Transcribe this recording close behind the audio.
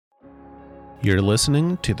You're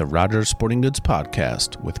listening to the Rogers Sporting Goods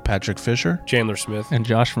Podcast with Patrick Fisher, Chandler Smith, and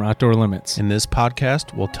Josh from Outdoor Limits. In this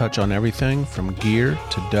podcast, we'll touch on everything from gear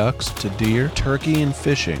to ducks to deer, turkey and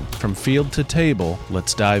fishing. From field to table,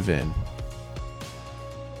 let's dive in.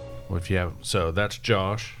 Well, so that's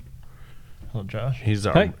Josh. Hello, Josh. He's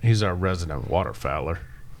our resident waterfowler.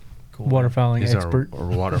 Cool. Waterfowling expert.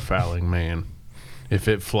 Our waterfowling man. If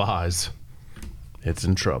it flies, it's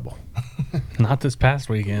in trouble. Not this past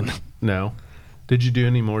weekend. No. Did you do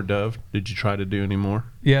any more dove? Did you try to do any more?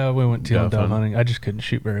 Yeah, we went teal dove hunting. I just couldn't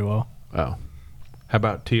shoot very well. Oh. How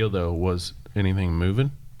about teal, though? Was anything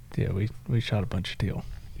moving? Yeah, we shot a bunch of teal.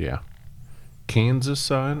 Yeah. Kansas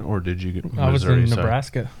side, or did you get Missouri I was in side?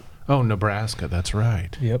 Nebraska. Oh, Nebraska. That's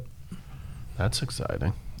right. Yep. That's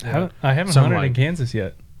exciting. Yeah. I haven't hunted in Kansas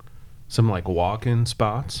yet. Some like walk-in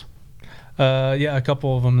spots? Yeah, a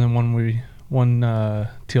couple of them. Then one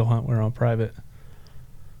teal hunt we were on private.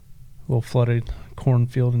 Little flooded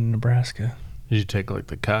cornfield in Nebraska. Did you take like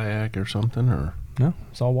the kayak or something, or no?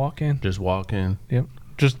 It's all walk in. Just walk in. Yep.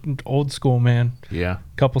 Just old school, man. Yeah.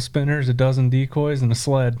 Couple spinners, a dozen decoys, and a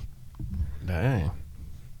sled. Dang.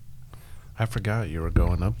 I forgot you were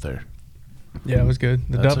going up there. Yeah, it was good.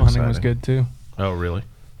 The That's dove hunting was good too. Oh, really?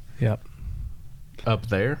 Yep. Up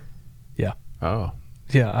there? Yeah. Oh.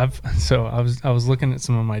 Yeah, I was looking at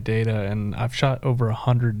some of my data, and I've shot over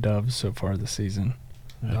 100 doves so far this season.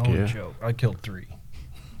 No joke. I killed 3.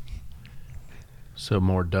 So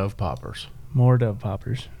more dove poppers. More dove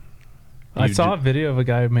poppers. I saw a video of a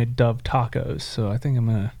guy who made dove tacos, so I think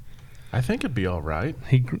I think it'd be all right.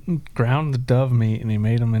 He ground the dove meat and he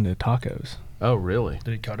made them into tacos. Oh, really?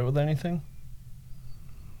 Did he cut it with anything?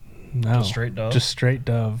 No. Just straight dove? Just straight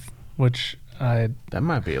dove, which that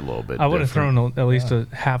might be a little bit I would have different. thrown at least a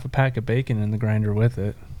half a pack of bacon in the grinder with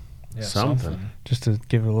it. Yeah, something. Just to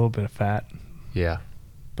give it a little bit of fat. Yeah.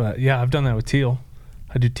 But yeah, I've done that with teal.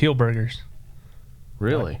 I do teal burgers.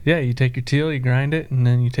 Really? Yeah, you take your teal, you grind it, and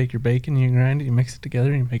then you take your bacon, you grind it, you mix it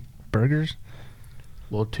together, and you make burgers.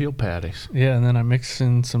 Little teal patties. Yeah, and then I mix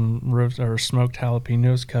in some roast or smoked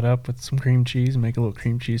jalapenos cut up with some cream cheese and make a little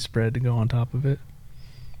cream cheese spread to go on top of it.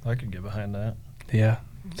 I could get behind that. Yeah,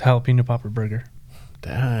 it's a jalapeno popper burger.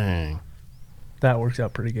 Dang. That works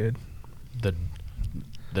out pretty good. The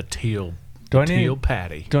teal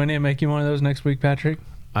patty. Do I need to make you one of those next week, Patrick?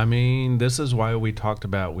 I mean, this is why we talked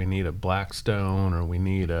about we need a Blackstone, or we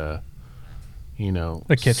need a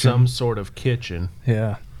kitchen. Some sort of kitchen.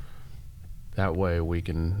 Yeah. That way we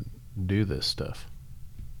can do this stuff.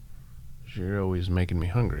 You're always making me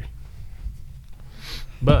hungry.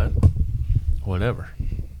 But whatever.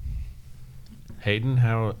 Hayden,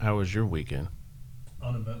 how was your weekend?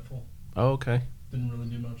 Uneventful. Oh, okay. Didn't really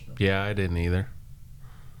do much. No. Yeah, I didn't either.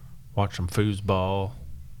 Watched some foosball.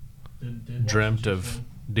 Dreamt of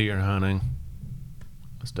deer hunting.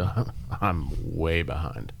 I'm way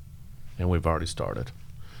behind, and we've already started.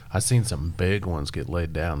 I've seen some big ones get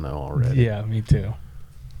laid down though already. Yeah, me too.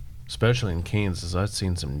 Especially in Kansas, I've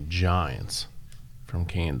seen some giants from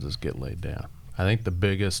Kansas get laid down. I think the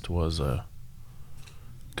biggest was a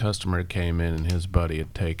customer came in and his buddy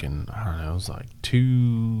had taken, I don't know, it was like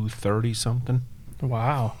 230 something.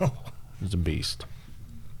 Wow. It was a beast.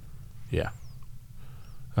 Yeah.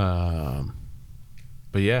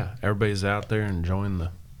 But yeah, everybody's out there enjoying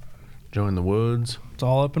the woods. It's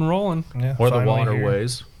all up and rolling. Yeah, or the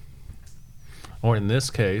waterways. Or in this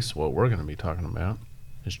case, what we're going to be talking about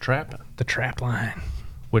is trapping. The trap line.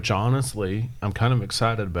 Which honestly, I'm kind of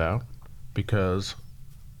excited about because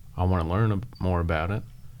I want to learn more about it.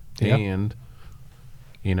 Yep. And,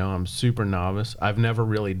 I'm super novice. I've never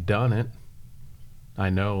really done it. I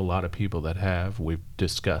know a lot of people that have. We've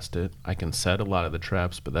discussed it. I can set a lot of the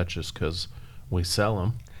traps, but that's just because we sell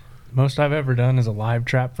them. Most I've ever done is a live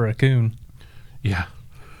trap for a coon. Yeah.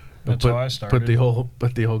 That's how I started.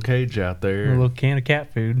 Put the whole cage out there. A little can of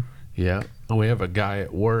cat food. Yeah. We have a guy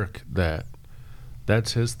at work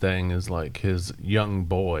that's his thing, is like his young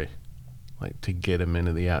boy, like to get him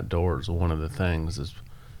into the outdoors. One of the things is,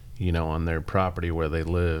 on their property where they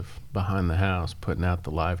live behind the house, putting out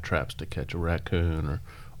the live traps to catch a raccoon or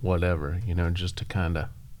whatever, just to kind of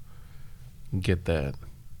get that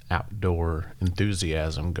outdoor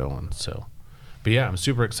enthusiasm going. So, but yeah, I'm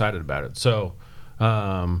super excited about it. So,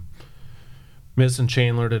 missing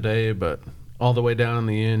Chandler today, but all the way down in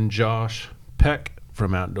the end, Josh Peck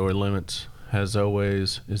from Outdoor Limits, as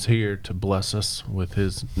always, is here to bless us with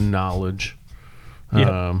his knowledge.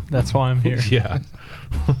 Yeah, that's why I'm here. Yeah.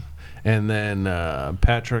 And then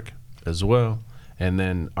Patrick as well. And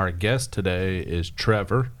then our guest today is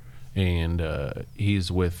Trevor, and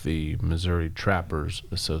he's with the Missouri Trappers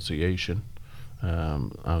Association.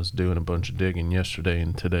 I was doing a bunch of digging yesterday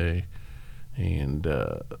and today, and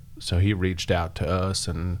so he reached out to us,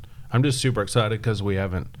 and I'm just super excited because we've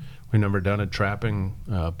never done a trapping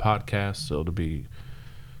podcast, so it'll be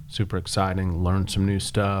super exciting. Learn some new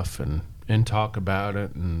stuff and talk about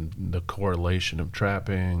it and the correlation of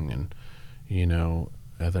trapping and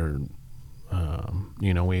other.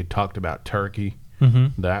 We had talked about turkey,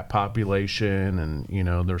 that population,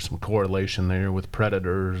 and there's some correlation there with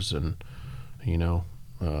predators, and so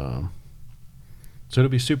it'll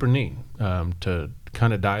be super neat to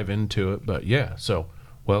kind of dive into it. But yeah, so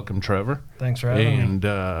welcome, Trevor. Thanks for having me.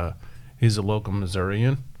 And he's a local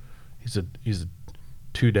Missourian. He's a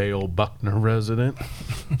 2-day-old Buckner resident,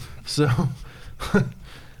 so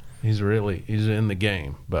he's in the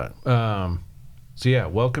game. But so yeah,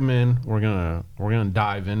 welcome in. We're gonna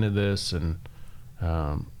dive into this and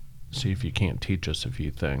see if you can't teach us a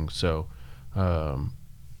few things. So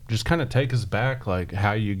just kind of take us back, like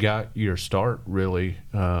how you got your start, really.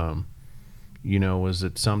 Was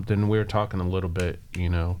it something we were talking a little bit?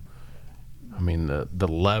 I mean, the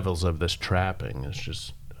levels of this trapping is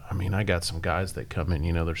just. I mean, I got some guys that come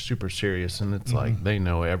in, they're super serious, and it's like they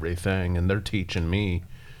know everything, and they're teaching me,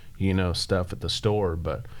 stuff at the store.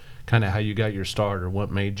 But kind of how you got your start, or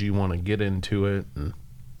what made you want to get into it. And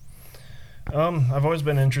I've always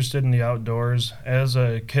been interested in the outdoors. As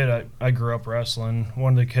a kid, I grew up wrestling.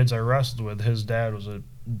 One of the kids I wrestled with, his dad was a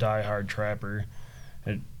diehard trapper.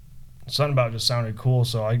 Something about it just sounded cool,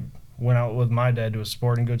 so I went out with my dad to a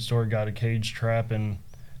sporting goods store, got a cage trap, and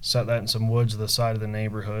set that in some woods to the side of the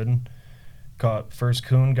neighborhood. Caught first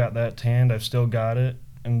coon, got that tanned. I've still got it.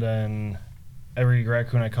 And then every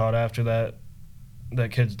raccoon I caught after that, that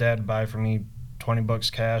kid's dad would buy for me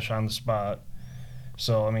 $20 cash on the spot.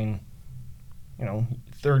 So, I mean,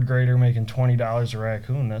 third grader making $20 a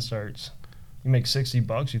raccoon, that starts. You make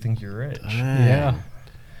 $60, you think you're rich. Dang. Yeah.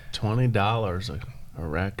 $20 a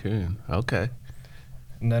raccoon. Okay.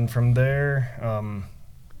 And then from there,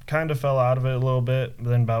 kind of fell out of it a little bit. But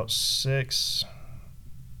then about six-ish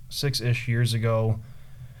years ago,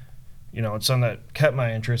 it's something that kept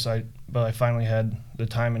my interest. But I finally had the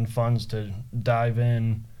time and funds to dive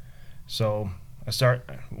in. So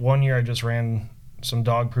one year I just ran some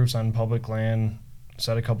dog proofs on public land,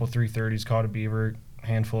 set a couple 330s, caught a beaver,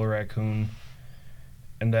 handful of raccoon.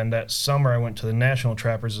 And then that summer I went to the National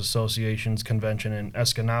Trappers Association's convention in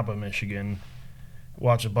Escanaba, Michigan.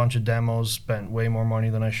 Watched a bunch of demos, spent way more money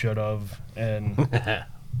than I should have, and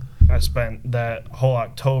I spent that whole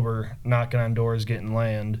October knocking on doors, getting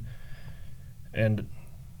land, and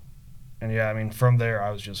yeah, I mean, from there I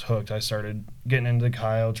was just hooked. I started getting into the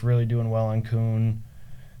coyotes, really doing well on coon,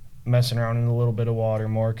 messing around in a little bit of water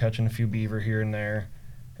more, catching a few beaver here and there,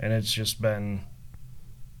 and it's just been,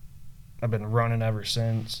 I've been running ever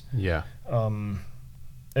since. Yeah.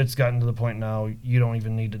 It's gotten to the point now you don't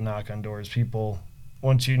even need to knock on doors. People,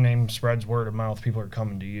 once your name spreads word of mouth, people are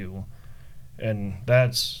coming to you. And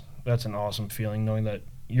that's an awesome feeling, knowing that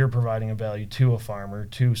you're providing a value to a farmer,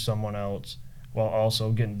 to someone else, while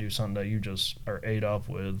also getting to do something that you just are ate up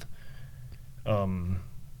with.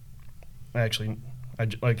 Actually,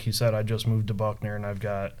 like he said, I just moved to Buckner, and I've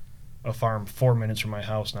got a farm 4 minutes from my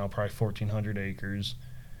house now, probably 1,400 acres.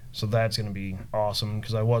 So that's going to be awesome,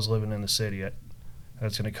 because I was living in the city.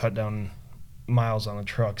 That's going to cut down miles on the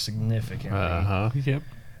truck significantly. Yep.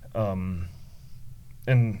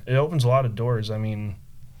 And it opens a lot of doors. I mean,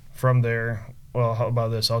 from there, well, how about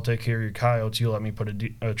this? I'll take care of your coyotes. You let me put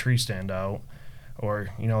a tree stand out. Or,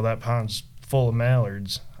 that pond's full of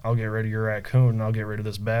mallards. I'll get rid of your raccoon, and I'll get rid of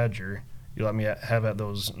this badger. You let me have at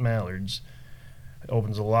those mallards. It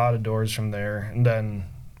opens a lot of doors from there. And then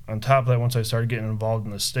on top of that, once I started getting involved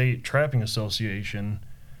in the state trapping association,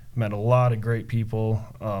 met a lot of great people.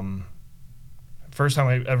 First time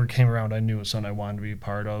I ever came around, I knew it was something I wanted to be a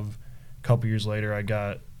part of. A couple years later, I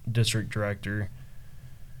got district director,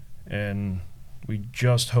 and we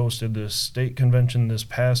just hosted the state convention this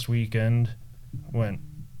past weekend. Went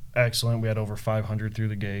excellent. We had over 500 through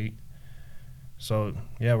the gate. So,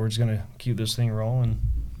 yeah, we're just going to keep this thing rolling.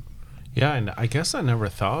 Yeah, and I guess I never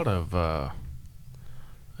thought of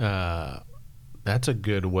that's a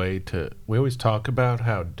good way to. We always talk about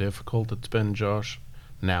how difficult it's been, Josh,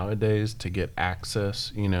 nowadays to get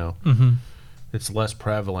access. It's less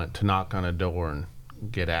prevalent to knock on a door and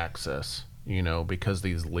get access, because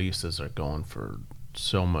these leases are going for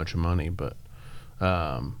so much money. But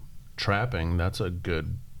trapping, that's a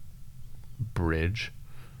good bridge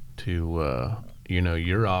to,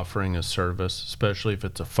 you're offering a service, especially if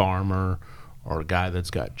it's a farmer or a guy that's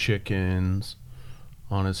got chickens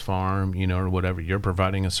on his farm, or whatever. You're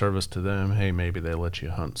providing a service to them. Hey, maybe they let you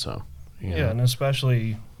hunt some, Yeah, and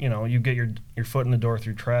especially, you get your foot in the door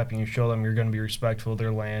through trapping, you show them you're going to be respectful of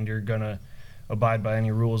their land, you're going to abide by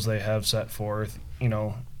any rules they have set forth.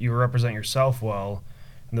 You represent yourself well,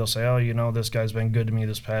 and they'll say, oh, this guy's been good to me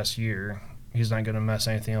this past year. He's not going to mess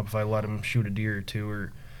anything up if I let him shoot a deer or two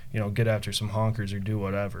or, get after some honkers or do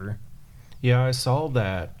whatever. Yeah, I saw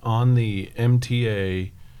that on the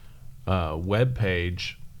MTA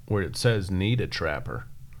webpage where it says need a trapper.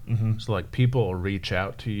 Mm-hmm. So like people will reach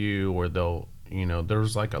out to you, or they'll,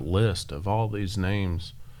 there's like a list of all these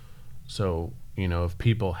names. So, if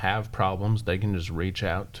people have problems, they can just reach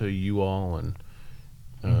out to you all, and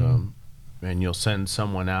and you'll send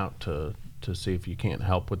someone out to see if you can't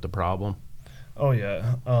help with the problem. Oh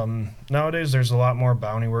yeah. Nowadays there's a lot more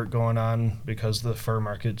bounty work going on because the fur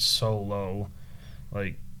market's so low.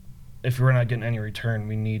 Like, if we're not getting any return,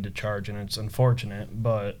 we need to charge, and it's unfortunate,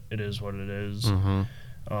 but it is what it is. Mm-hmm.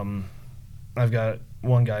 I've got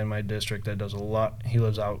one guy in my district that does a lot. He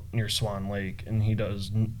lives out near Swan Lake, and he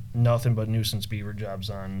does nothing but nuisance beaver jobs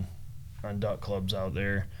on duck clubs out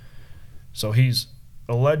there. So he's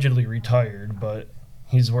allegedly retired, but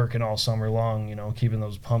he's working all summer long, keeping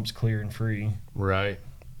those pumps clear and free. Right.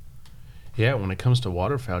 Yeah, when it comes to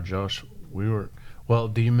waterfowl, Josh, well,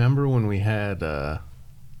 do you remember when we had,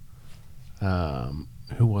 who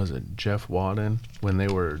was it, Jeff Wadden, when they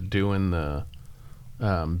were doing the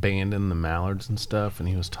banding the mallards and stuff, and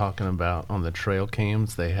he was talking about on the trail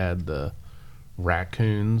cams they had the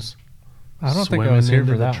raccoons. I don't think I was here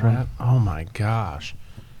for that trap. Oh my gosh!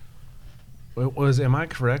 Am I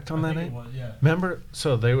correct on that? It was, yeah. Remember,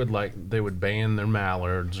 so they would band their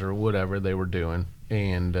mallards or whatever they were doing,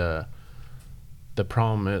 and the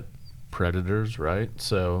problem at predators, right?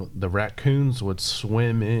 So the raccoons would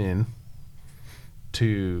swim in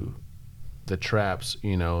to the traps.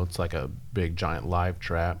 It's like a big giant live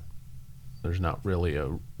trap. There's not really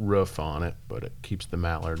a roof on it, but it keeps the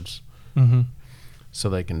mallards so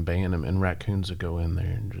they can band them, and raccoons would go in there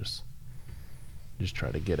and just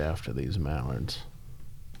try to get after these mallards.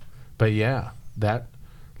 But yeah, that,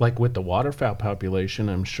 like with the waterfowl population,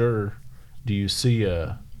 I'm sure, do you see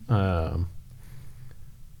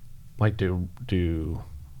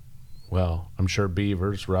well, I'm sure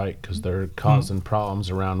beavers, right? Because they're causing problems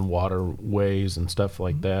around waterways and stuff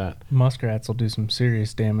like that. Muskrats will do some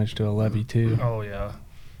serious damage to a levee too. Oh yeah,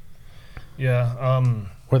 yeah.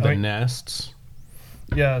 Or the nests.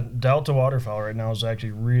 Yeah, Delta waterfowl right now is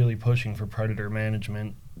actually really pushing for predator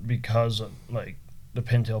management because of, like, the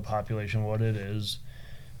pintail population, what it is.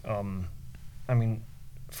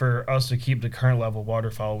 For us to keep the current level of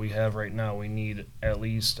waterfowl we have right now, we need at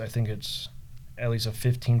least a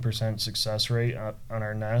 15% success rate on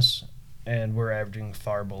our nests, and we're averaging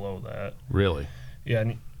far below that. Really? Yeah,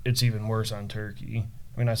 and it's even worse on turkey.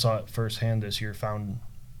 I saw it firsthand this year. Found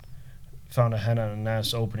a hen on a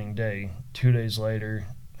nest opening day. 2 days later,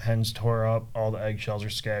 hens tore up. All the eggshells are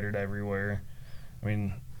scattered everywhere.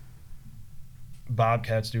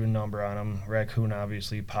 Bobcats do a number on them. Raccoon,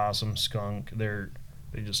 obviously. Possum, skunk. They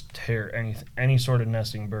just tear any sort of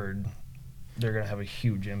nesting bird. They're gonna have a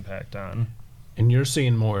huge impact on. And you're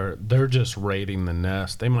seeing more. They're just raiding the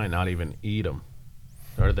nest. They might not even eat them.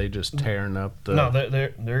 Are they just tearing up the? No,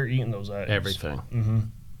 they're eating those eggs. Everything. Mm-hmm.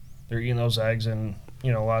 They're eating those eggs, and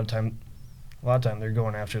a lot of time they're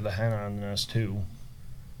going after the hen on the nest too.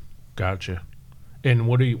 Gotcha. And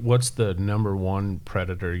what's the number one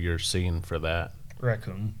predator you're seeing for that?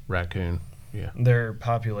 Raccoon. Yeah. Their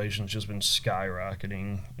population's just been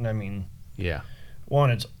skyrocketing, and yeah.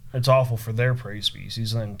 One, it's awful for their prey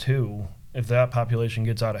species, and then two, if that population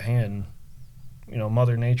gets out of hand,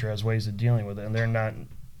 Mother Nature has ways of dealing with it, and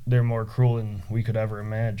they're more cruel than we could ever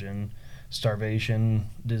imagine. Starvation,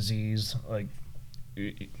 disease, like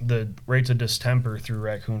the rates of distemper through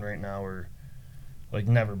raccoon right now are like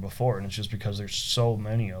never before, and it's just because there's so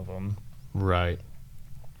many of them. Right.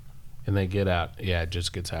 And they get out, it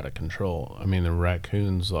just gets out of control. The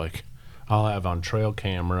raccoons, like, I'll have on trail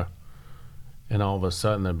camera, and all of a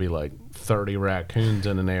sudden there'd be like 30 raccoons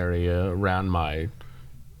in an area around my,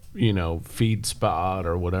 feed spot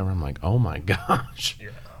or whatever. I'm like, oh my gosh. Yeah.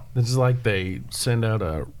 This is like they send out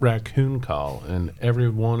a raccoon call, and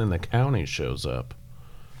everyone in the county shows up.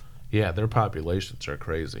 Yeah, their populations are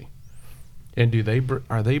crazy. And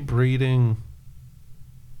are they breeding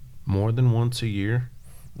more than once a year?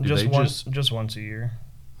 Just once a year.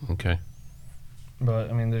 Okay. But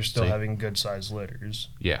they're still having good sized litters.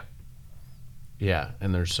 Yeah. Yeah,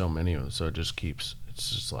 and there's so many of them, so it's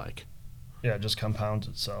just like. Yeah, it just compounds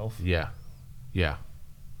itself. Yeah. Yeah.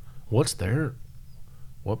 What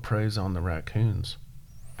preys on the raccoons?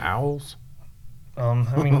 Owls? I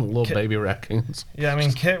mean, Little baby raccoons. Yeah, I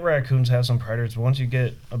mean, kit raccoons have some predators. But once you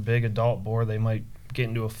get a big adult boar, they might get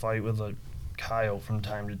into a fight with a coyote from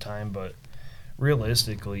time to time. But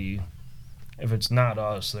realistically, if it's not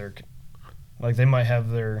us, they're like they might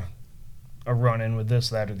have a run in with this,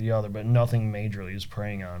 that, or the other, but nothing majorly is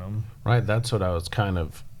preying on them. Right. That's what I was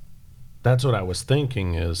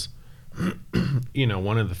thinking is,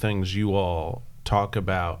 one of the things you all talk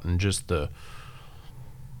about and just the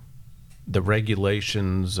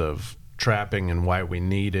regulations of trapping and why we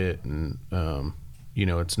need it. And,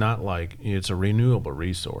 it's not like it's a renewable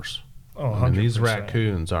resource. Oh, 100%. I mean, these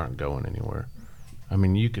raccoons aren't going anywhere. I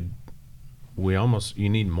mean, you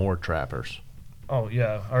need more trappers. Oh,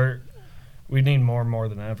 yeah. We need more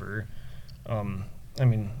than ever. I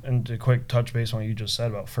mean, and to quick touch base on what you just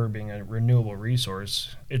said about fur being a renewable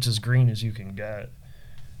resource, it's as green as you can get.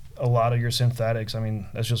 A lot of your synthetics, I mean,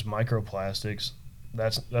 that's just microplastics.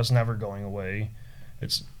 That's never going away.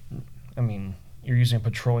 You're using a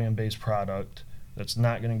petroleum-based product that's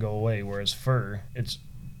not going to go away, whereas fur, it's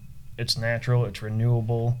natural, it's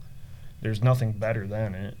renewable. There's nothing better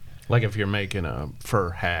than it. Like if you're making a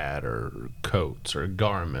fur hat or coats or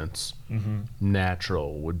garments,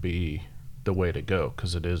 natural would be the way to go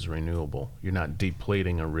because it is renewable. You're not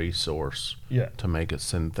depleting a resource to make a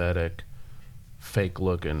synthetic,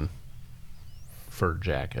 fake-looking fur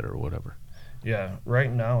jacket or whatever. Yeah,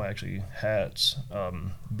 right now, actually, hats,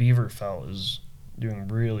 beaver felt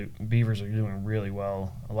beavers are doing really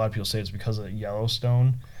well. A lot of people say it's because of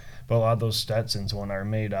Yellowstone, but a lot of those Stetsons are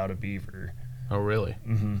made out of beaver. Oh, really?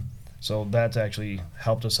 Mm-hmm. So that's actually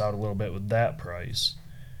helped us out a little bit with that price.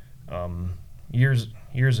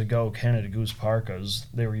 Years ago, Canada Goose parkas,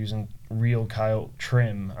 they were using real coyote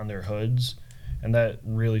trim on their hoods, and that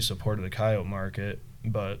really supported the coyote market,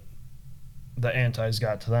 but the antis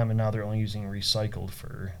got to them, and now they're only using recycled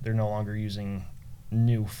fur. They're no longer using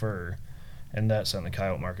new fur, and that sent the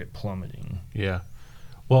coyote market plummeting. Yeah.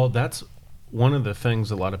 Well, that's one of the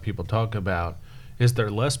things a lot of people talk about is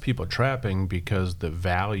there less people trapping because the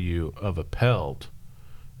value of a pelt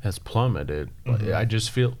has plummeted. Mm-hmm. I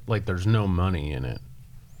just feel like there's no money in it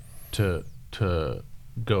to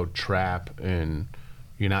go trap, and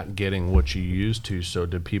you're not getting what you used to, so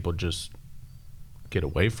do people just get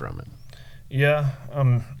away from it? Yeah, I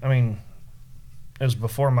mean, it was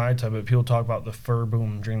before my time, but people talk about the fur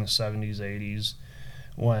boom during the 70s, 80s,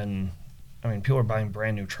 when, people were buying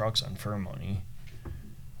brand new trucks on fur money.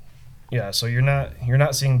 Yeah, so you're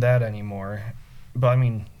not seeing that anymore. But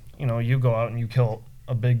you go out and you kill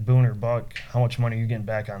a big booner buck, how much money are you getting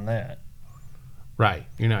back on that? Right,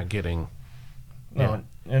 you're not getting. No,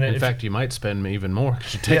 yeah. And in fact, you might spend even more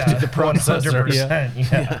because you take to the processor.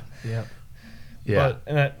 100%. Yeah.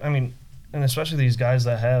 But and especially these guys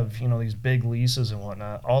that have, these big leases and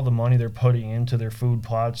whatnot, all the money they're putting into their food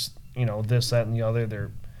plots, this, that, and the other,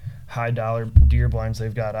 their high dollar deer blinds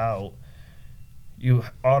they've got out, you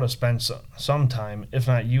ought to spend some time, if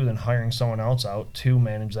not you, then hiring someone else out to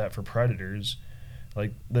manage that for predators.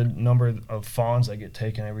 Like the number of fawns that get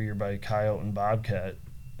taken every year by coyote and bobcat,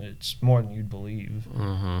 it's more than you'd believe.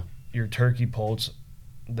 Mm-hmm. Your turkey poults,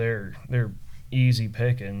 they're easy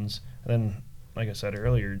pickings. Then, like I said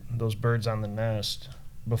earlier, those birds on the nest,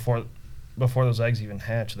 before those eggs even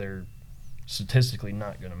hatch, they're statistically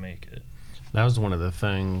not going to make it. That was one of the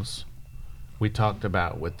things we talked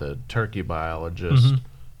about with the turkey biologist,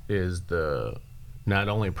 is the not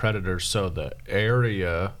only predators, so the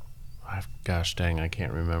area. Gosh dang, I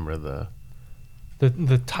can't remember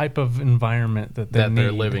the type of environment that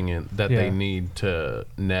they're living in, they need to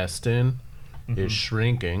nest in, is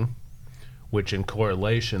shrinking, which in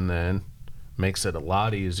correlation then makes it a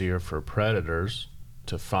lot easier for predators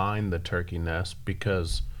to find the turkey nest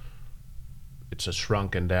because it's a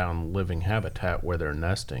shrunken down living habitat where they're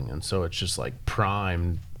nesting, and so it's just like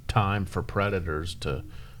prime time for predators to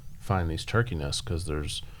find these turkey nests because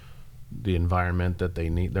there's the environment that they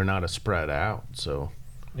need. They're not as spread out, so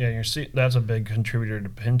yeah, that's a big contributor to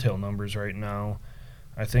pintail numbers right now.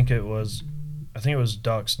 I think it was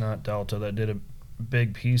Ducks, not Delta, that did a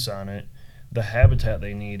big piece on it. The habitat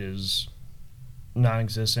they need is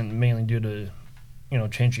non-existent, mainly due to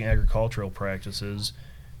changing agricultural practices,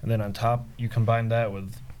 and then on top you combine that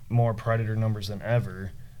with more predator numbers than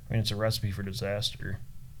ever. It's a recipe for disaster.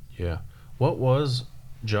 Yeah. What was,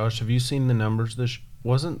 Josh, have you seen the numbers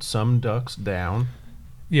wasn't some ducks down?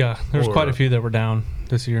 Yeah, there's quite a few that were down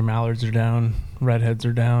this year. Mallards are down, redheads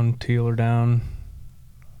are down, teal are down.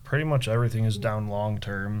 Pretty much everything is down long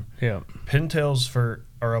term. Yeah. Pintails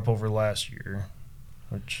are up over last year,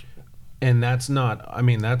 which, and that's not.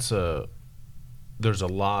 there's a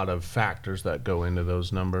lot of factors that go into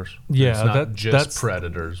those numbers. Yeah, it's not just that's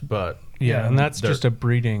predators, but yeah, and that's they're- just a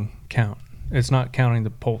breeding count. It's not counting the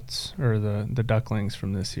poults or the ducklings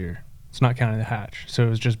from this year. It's not counting the hatch. So it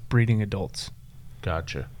was just breeding adults.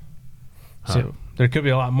 gotcha. Huh. So there could be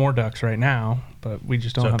a lot more ducks right now, but we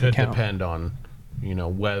just don't So it have could a count. depend on,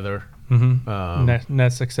 weather.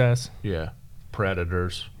 Net success. Yeah,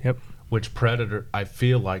 predators. Yep. Which predator? I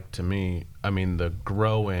feel like to me, the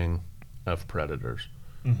growing of predators.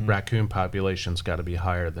 Raccoon population's got to be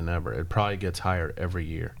higher than ever. It probably gets higher every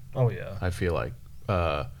year. Oh yeah. I feel like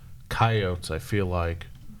coyotes. I feel like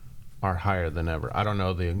are higher than ever. I don't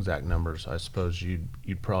know the exact numbers. I suppose you'd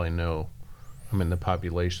probably know. The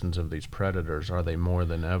populations of these predators, are they more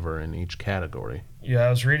than ever in each category? Yeah, I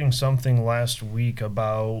was reading something last week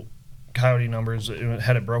about coyote numbers. It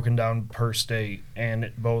had it broken down per state,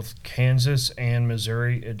 and both Kansas and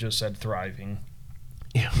Missouri, it just said thriving.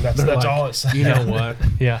 Yeah, That's like, all it said. You know what?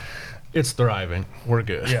 Yeah. It's thriving. We're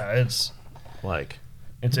good. Yeah, it's Like,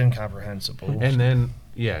 incomprehensible. and then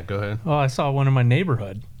go ahead. Oh, I saw one in my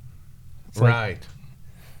neighborhood. It's like- Right.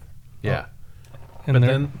 Yeah. and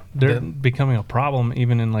But they're then- becoming a problem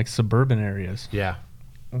even in like suburban areas. Yeah.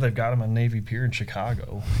 They've got them on Navy Pier in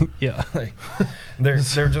Chicago. Yeah. Like, they're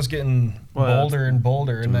just getting Well, bolder and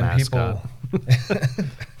bolder, and then mascot.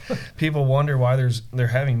 people wonder why they're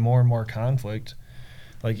having more and more conflict.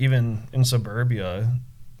 Like even in suburbia,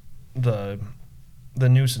 the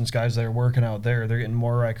nuisance guys that are working out there, they're getting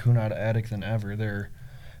more raccoon out of attic than ever. They're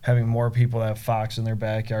having more people that have fox in their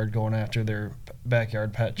backyard going after their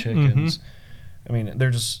backyard pet chickens.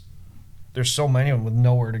 There's so many of them with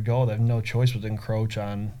nowhere to go. They have no choice but to encroach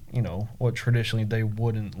on, what traditionally they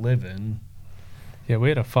wouldn't live in. Yeah, we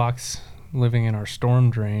had a fox living in our storm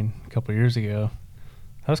drain a couple years ago.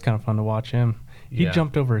 That was kind of fun to watch him. He Yeah.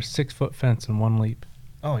 jumped over a 6-foot fence in one leap.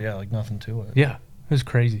 Oh yeah, like nothing to it. Yeah, it was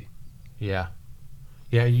crazy. Yeah.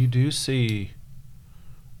 Yeah, you do see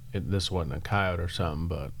this wasn't a coyote or something,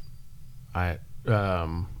 but I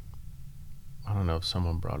don't know if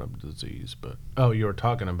someone brought up disease, but you were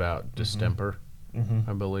talking about distemper,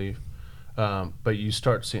 I believe. But you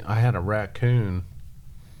start seeing, I had a raccoon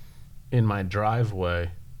in my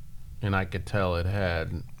driveway, and I could tell it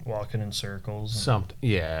had Walking in circles. something.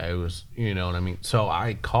 Yeah, it was, you know what I mean? So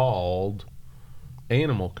I called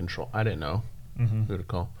animal control. I didn't know Mm-hmm. who to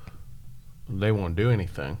call. They won't do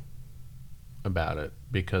anything about it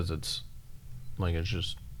because it's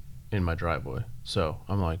just in my driveway. So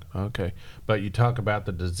I'm like, okay. But you talk about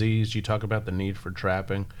the disease, you talk about the need for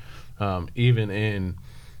trapping, even in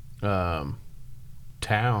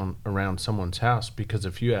town around someone's house, because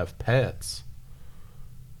if you have pets,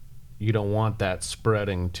 you don't want that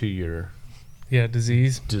spreading to your Yeah,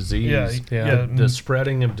 disease. disease. Yeah. The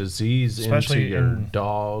spreading of disease into Especially your in-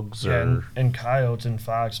 dogs Yeah, or and coyotes and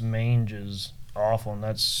fox mange is awful, and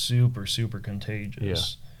that's super, super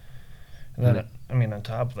contagious. And then, on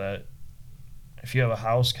top of that, if you have a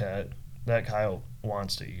house cat, that coyote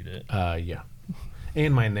wants to eat it. yeah.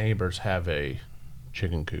 And my neighbors have a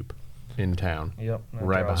chicken coop in town, Yep. that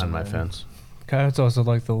right draws behind them my in. fence. Coyotes also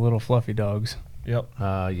like the little fluffy dogs. Yep.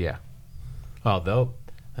 Yeah. Oh, they'll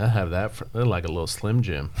have that. They're like a little Slim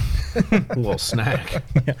Jim, a little snack,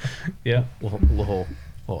 Yeah. little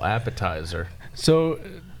appetizer. So,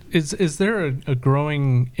 is there a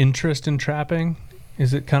growing interest in trapping?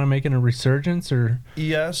 Is it kind of making a resurgence, or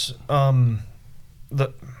Yes.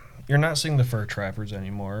 You're not seeing the fur trappers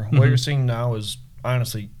anymore. Mhm. What you're seeing now is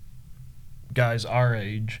honestly guys our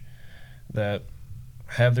age that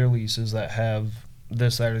have their leases, that have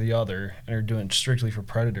this, that, or the other, and are doing it strictly for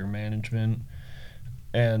predator management.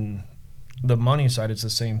 And the money side, it's the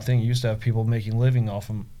same thing. You used to have people making living off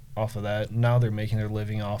of that. Now they're making their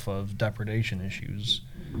living off of depredation issues.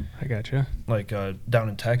 I gotcha. Like down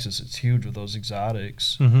in Texas, it's huge with those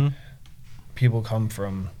exotics. Mm-hmm. People come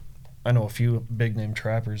from, I know a few big name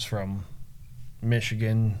trappers from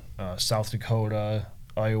Michigan, South Dakota,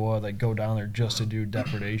 Iowa, that go down there just to do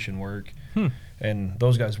depredation work. And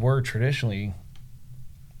those guys were traditionally,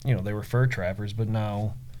 they were fur trappers, but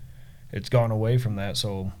now it's gone away from that.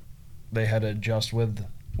 So they had to adjust with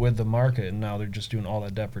the market, and now they're just doing all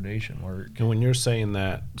that depredation work. And when you're saying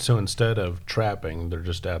that, so instead of trapping, they're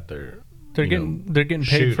just out there. They're getting paid for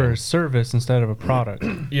shooting. a service instead of a product.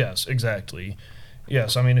 Yes, exactly.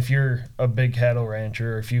 Yes, if you're a big cattle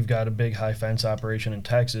rancher, or if you've got a big high fence operation in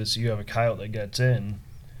Texas, you have a coyote that gets in.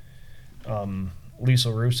 Lisa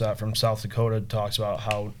Rusat from South Dakota talks about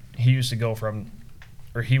how he used to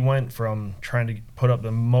he went from trying to put up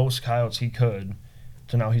the most coyotes he could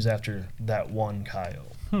to now he's after that one coyote.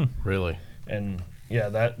 Really? And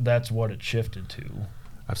yeah, that's what it shifted to.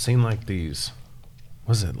 I've seen like these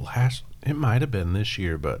was it last? It might have been this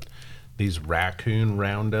year, but these raccoon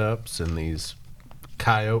roundups and these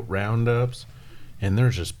coyote roundups, and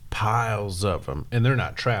there's just piles of them, and they're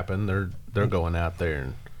not trapping. They're going out there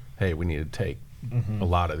and, hey, we need to take a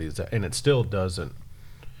lot of these, and it still doesn't.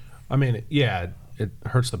 I mean, it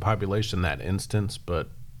hurts the population that instance, but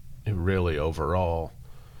it really overall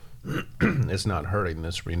it's not hurting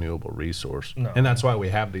this renewable resource. No. And that's why we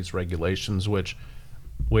have these regulations, which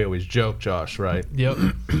we always joke, Josh, right? Yep.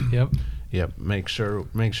 Yep. Yep. Make sure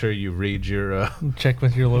you read your Check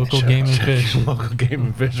with your local game and fish. local game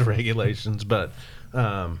and fish regulations. But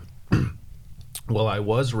well, I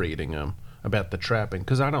was reading them about the trapping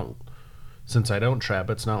because since I don't trap,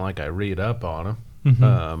 it's not like I read up on them.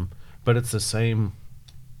 Mm-hmm. But it's the same.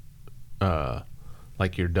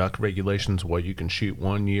 Like your duck regulations, what you can shoot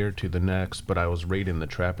one year to the next. But I was reading the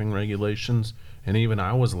trapping regulations, and even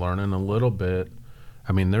I was learning a little bit.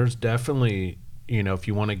 I mean, there's definitely, if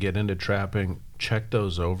you want to get into trapping, check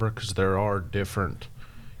those over because there are different.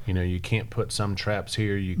 You can't put some traps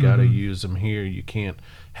here. You got to use them here. You can't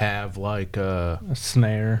have like A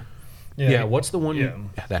snare. yeah. What's the one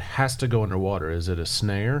that has to go underwater? Is it a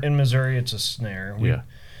snare? In Missouri, it's a snare.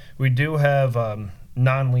 We do have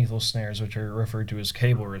non-lethal snares, which are referred to as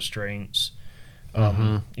cable restraints.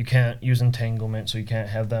 You can't use entanglement, so you can't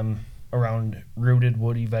have them around rooted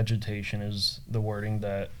woody vegetation is the wording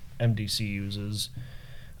that MDC uses.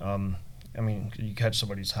 I mean, you catch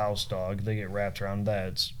somebody's house dog, they get wrapped around that,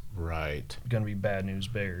 it's Right. going to be bad news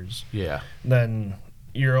bears. Yeah. Then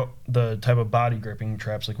the type of body gripping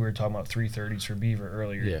traps, like we were talking about 330s for beaver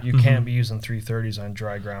earlier. Yeah. You can't be using 330s on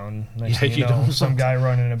dry ground. Next thing you don't some want guy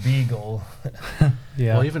running a beagle.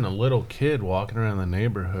 Yeah. Well, even a little kid walking around the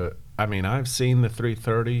neighborhood. I mean, I've seen the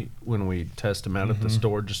 330 when we test them out at the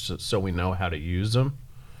store just so we know how to use them.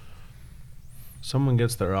 Someone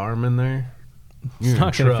gets their arm in there, It's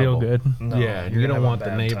not going to feel good. No, yeah, you're you gonna don't have want a the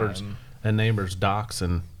bad neighbor's time. a neighbor's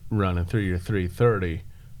dachshund running through your 330.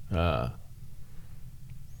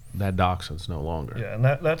 That dachshund's no longer. Yeah, and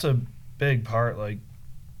that's a big part. Like,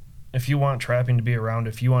 if you want trapping to be around,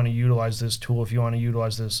 if you want to utilize this tool, if you want to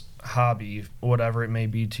utilize this hobby, whatever it may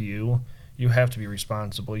be to you, you have to be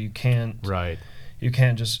responsible. You can't Right.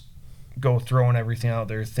 just go throwing everything out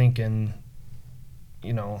there thinking,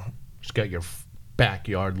 Just got your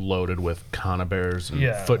backyard loaded with conibears and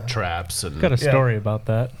Yeah. foot traps and Got a story about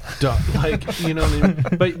that. like you know what I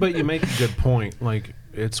mean? But you make a good point. Like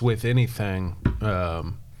it's with anything.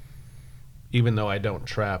 Even though I don't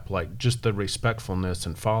trap, like just the respectfulness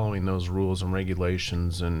and following those rules and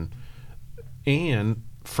regulations and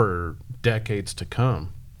for decades to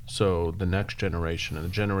come. So the next generation and the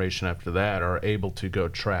generation after that are able to go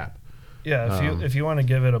trap. Yeah, if you want to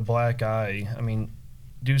give it a black eye, I mean,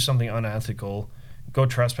 do something unethical, go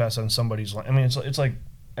trespass on somebody's land. I mean, it's like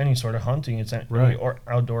any sort of hunting. It's Right. or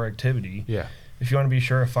outdoor activity. Yeah. If you want to be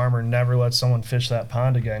sure a farmer never lets someone fish that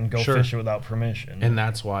pond again, go Sure. fish it without permission. And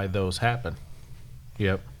that's why those happen.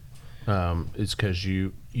 Yep. It's because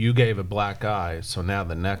you gave a black eye, so now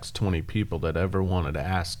the next 20 people that ever wanted to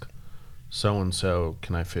ask so-and-so,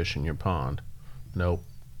 can I fish in your pond? Nope,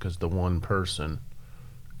 because the one person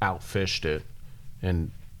outfished it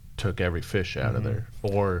and took every fish out of there.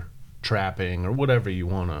 Or trapping or whatever you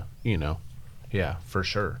want to, Yeah, for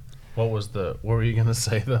sure. What were you going to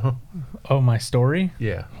say, though? Oh, my story?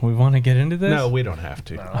 Yeah. We want to get into this? No, we don't have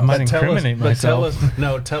to. No. I might incriminate myself.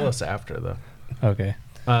 Tell us after, though. Okay.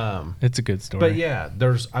 It's a good story. But yeah,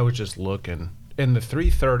 I was just looking, and the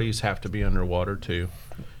 330s have to be underwater too,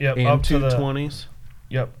 Yep, and up to the 220s.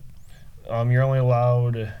 Yep. You're only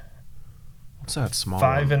allowed What's that small?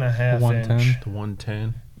 5.5 110. inch. The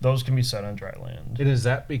 110. Those can be set on dry land. And is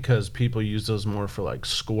that because people use those more for like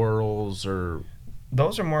squirrels or?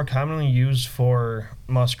 Those are more commonly used for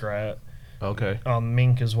muskrat, Okay.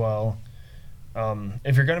 mink as well.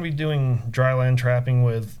 If you're going to be doing dry land trapping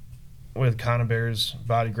with conibears,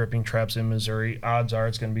 body gripping traps in Missouri, odds are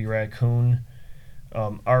it's going to be raccoon.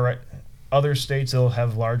 Other states, they'll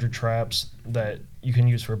have larger traps that you can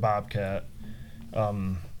use for bobcat.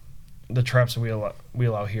 The traps that we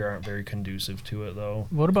allow here aren't very conducive to it, though.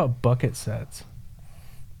 What about bucket sets?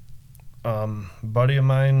 Buddy of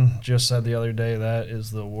mine just said the other day that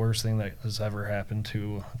is the worst thing that has ever happened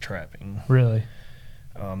to trapping. Really?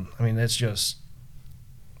 I mean, it's just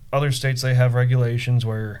other states, they have regulations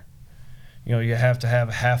where you have to have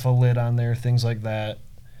half a lid on there, things like that.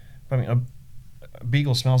 I mean, a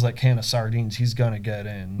beagle smells like can of sardines, he's gonna get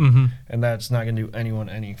in, Mm-hmm. and that's not gonna do anyone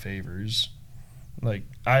any favors. Like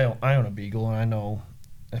I own a beagle, and I know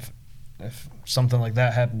if something like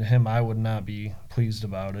that happened to him, I would not be pleased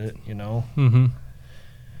about it. Mm-hmm.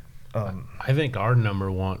 I think our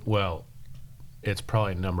number one, well, it's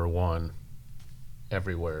probably number one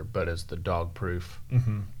everywhere, but it's the dog proof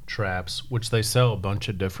traps, which they sell a bunch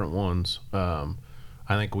of different ones. I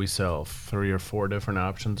think we sell 3 or 4 different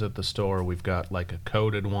options at the store. We've got like a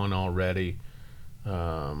coated one already.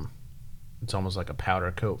 It's almost like a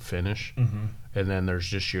powder coat finish. And then there's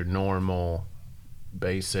just your normal,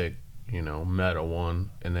 basic, metal one.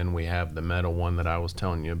 And then we have the metal one that I was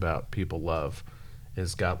telling you about, people love.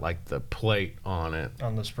 It's got like the plate on it.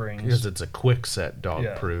 On the springs. Because it's a quick set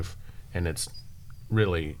dog proof. And it's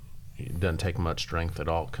really, it doesn't take much strength at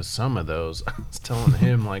all. Because some of those, I was telling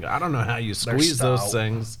him, like, I don't know how you squeeze those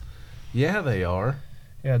things. Yeah, they are.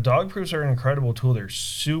 Yeah, dog proofs are an incredible tool. They're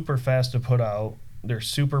super fast to put out. They're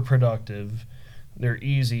super productive. They're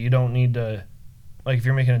easy. You don't need to, like if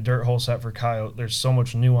you're making a dirt hole set for coyote, there's so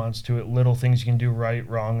much nuance to it. Little things you can do right,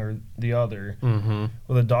 wrong, or the other.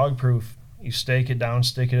 With a dog proof, you stake it down,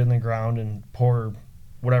 stick it in the ground, and pour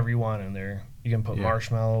whatever you want in there. You can put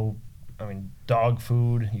marshmallow, dog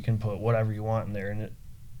food. You can put whatever you want in there. And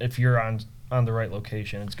if you're on the right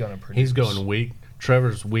location, it's going to produce. He's going weak.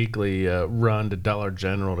 Trevor's weekly run to Dollar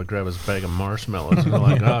General to grab his bag of marshmallows. We're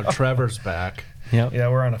like, oh, Trevor's back. Yep. Yeah,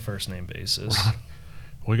 we're on a first name basis.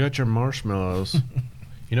 We got your marshmallows.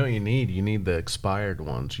 You know what you need? You need the expired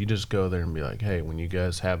ones. You just go there and be like, hey, when you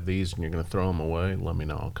guys have these and you're going to throw them away, let me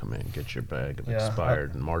know. I'll come in and get your bag of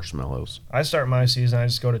expired marshmallows. I start my season, I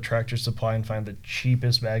just go to Tractor Supply and find the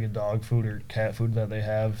cheapest bag of dog food or cat food that they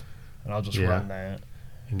have, and I'll just run that.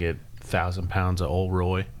 And get 1,000 pounds of Old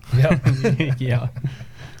Roy. Yep. Yeah.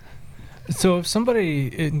 So if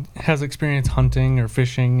somebody has experience hunting or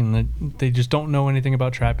fishing and they just don't know anything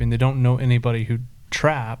about trapping, they don't know anybody who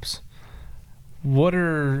traps, what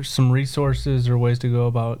are some resources or ways to go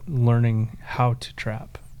about learning how to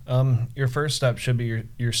trap? Your first step should be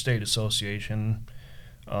your state association.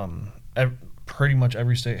 Pretty much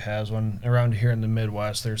every state has one. Around here in the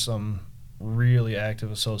Midwest, there's some really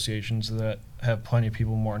active associations that have plenty of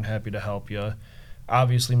people more than happy to help you.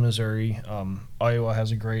 Obviously, Missouri. Iowa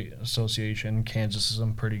has a great association. Kansas has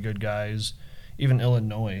some pretty good guys. Even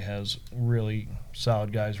Illinois has really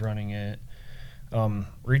solid guys running it.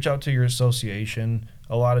 Reach out to your association.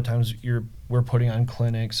 A lot of times we're putting on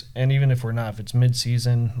clinics, and even if we're not, if it's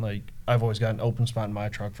mid-season, like I've always got an open spot in my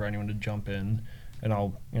truck for anyone to jump in, and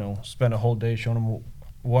I'll spend a whole day showing them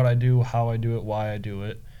what I do, how I do it, why I do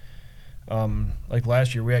it. Like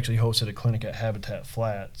last year, we actually hosted a clinic at Habitat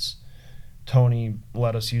Flats. Tony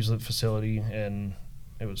let us use the facility, and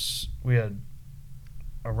we had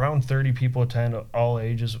around 30 people attend, all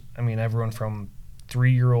ages. Everyone from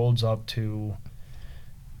 3-year-olds up to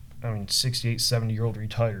 68, 70-year-old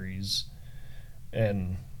retirees.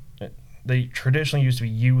 And they traditionally used to be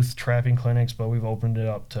youth trapping clinics, but we've opened it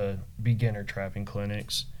up to beginner trapping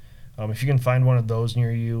clinics. If you can find one of those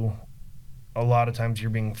near you, a lot of times you're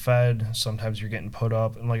being fed, sometimes you're getting put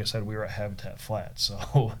up, and like I said, we were at Habitat Flats,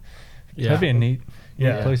 so that'd be a neat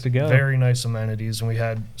place to go. Very nice amenities, and we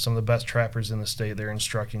had some of the best trappers in the state there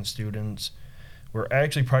instructing students. We're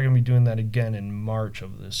actually probably going to be doing that again in March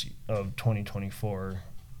of 2024,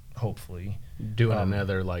 hosefully. Doing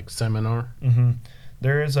another seminar? Mm-hmm.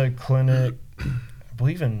 There is a clinic, I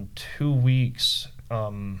believe in 2 weeks,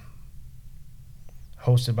 hosted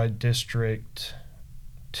by District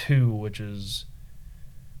 2, which is,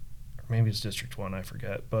 or maybe it's District 1, I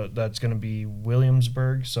forget, but that's going to be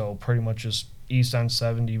Williamsburg, so pretty much just east on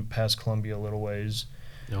 70 past Columbia a little ways.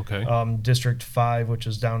 Okay. District 5, which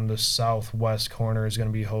is down the southwest corner, is going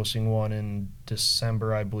to be hosting one in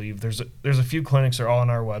December, I believe. There's a few clinics that are all on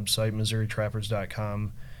our website,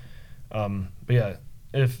 MissouriTrappers.com. But yeah,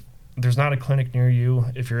 if there's not a clinic near you,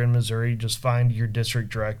 if you're in Missouri, just find your district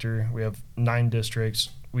director. We have 9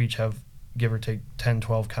 districts. We each have, give or take, 10,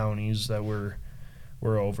 12 counties that we're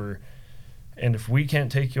over. And if we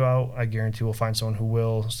can't take you out, I guarantee we'll find someone who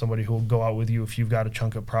will, somebody who will go out with you if you've got a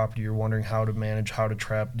chunk of property you're wondering how to manage, how to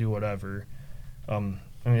trap, do whatever.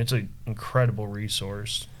 It's an incredible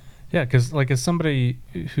resource. Yeah, because as somebody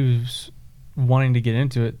who's wanting to get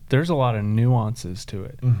into it, there's a lot of nuances to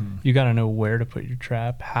it. Mm-hmm. You got to know where to put your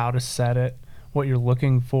trap, how to set it, what you're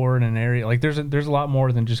looking for in an area. There's a lot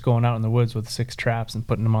more than just going out in the woods with 6 traps and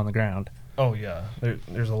putting them on the ground. Oh, yeah.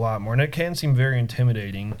 There's a lot more. And it can seem very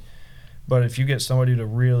intimidating. But if you get somebody to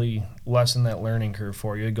really lessen that learning curve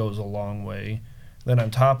for you, it goes a long way. Then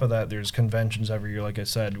on top of that, there's conventions every year. Like I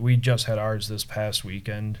said, we just had ours this past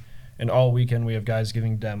weekend. And all weekend we have guys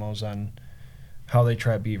giving demos on how they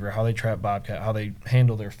trap beaver, how they trap bobcat, how they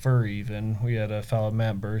handle their fur even. We had a fellow,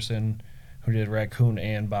 Matt Burson, who did raccoon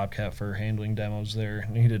and bobcat fur handling demos there.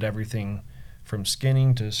 And he did everything from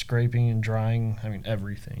skinning to scraping and drying. I mean,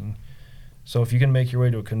 everything. So if you can make your way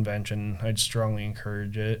to a convention, I'd strongly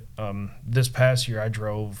encourage it. This past year, I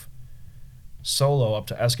drove solo up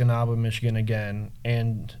to Escanaba, Michigan again,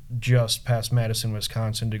 and just past Madison,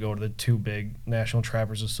 Wisconsin to go to the two big National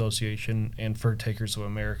Trappers Association and Fur Takers of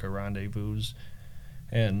America rendezvous.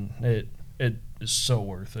 And it is so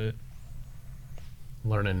worth it.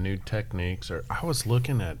 Learning new techniques. Or I was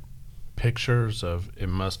looking at pictures of, it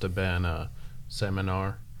must have been a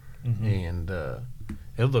seminar, and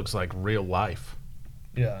it looks like real life.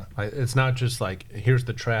 Yeah. It's not just like, here's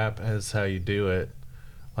the trap, as how you do it.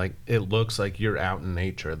 Like, it looks like you're out in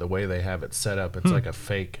nature. The way they have it set up, it's like a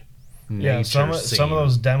fake nature some scene. of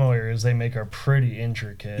those demo areas they make are pretty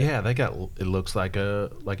intricate. Yeah, they got, it looks like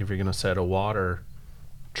if you're gonna set a water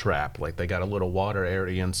trap, like they got a little water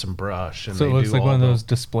area and some brush, and So they it looks do like all one of those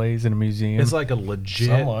displays in a museum. It's like a legit.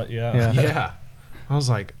 Somewhat, yeah. Yeah. I was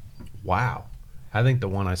like, wow. I think the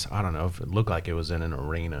one I don't know if it looked like it was in an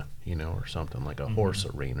arena, or something like a horse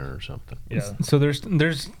arena or something. Yeah. So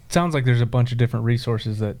there's sounds like there's a bunch of different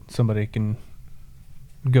resources that somebody can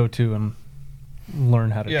go to and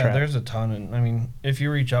learn how to Yeah, trap. there's a ton. And I mean, if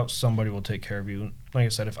you reach out, somebody will take care of you. Like I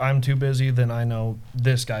said, if I'm too busy, then I know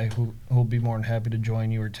this guy who will be more than happy to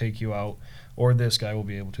join you or take you out, or this guy will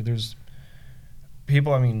be able to. There's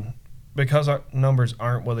people, I mean, because our numbers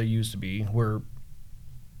aren't what they used to be, we're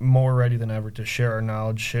more ready than ever to share our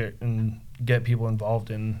knowledge, share, and get people involved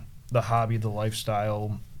in the hobby, the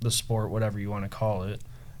lifestyle, the sport, whatever you want to call it.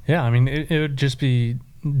 Yeah, I mean, it would just be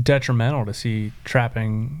detrimental to see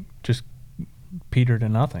trapping just peter to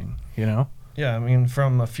nothing, Yeah, I mean,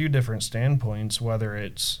 from a few different standpoints, whether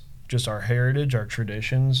it's just our heritage, our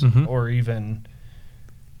traditions, or even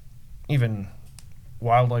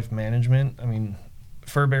wildlife management. I mean,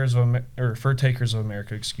 Fur Takers of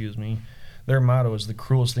America, excuse me. Their motto is the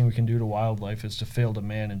cruelest thing we can do to wildlife is to fail to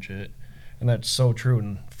manage it, and that's so true.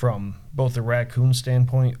 And from both the raccoon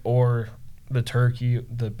standpoint or the turkey,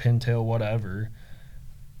 the pintail, whatever,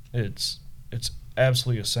 it's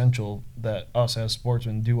absolutely essential that us as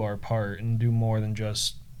sportsmen do our part and do more than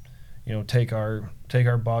just take our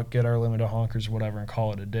buck, get our limit of honkers, whatever, and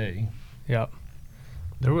call it a day. Yep.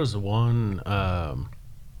 There was one,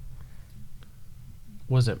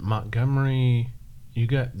 was it Montgomery?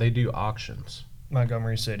 They do auctions.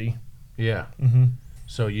 Montgomery City. Yeah. Mm-hmm.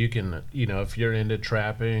 So you can, if you're into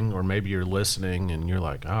trapping, or maybe you're listening and you're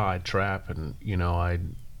like, oh, I trap, and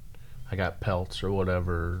I got pelts or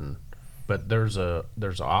whatever, but there's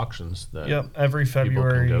auctions that every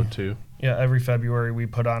February people can go to. Yeah, every February we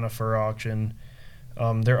put on a fur auction.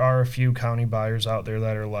 There are a few county buyers out there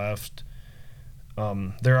that are left.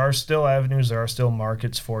 There are still avenues, there are still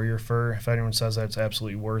markets for your fur. If anyone says that's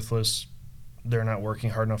absolutely worthless, they're not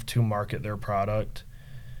working hard enough to market their product.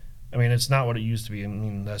 I mean, it's not what it used to be. I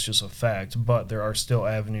mean, that's just a fact. But there are still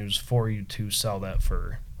avenues for you to sell that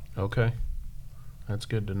fur. Okay. That's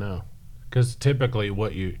good to know. Because typically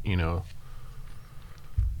what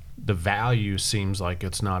the value seems like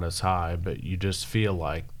it's not as high, but you just feel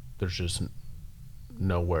like there's just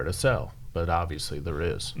nowhere to sell. But obviously there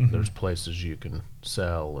is. Mm-hmm. There's places you can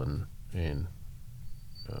sell and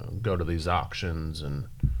go to these auctions and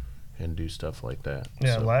do stuff like that.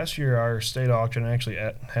 Yeah, So, last year our state auction actually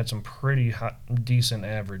had some pretty decent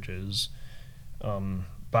averages.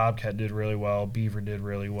 Bobcat did really well, Beaver did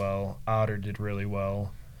really well, Otter did really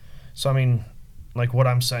well. So, I mean, like what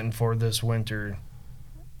I'm setting for this winter,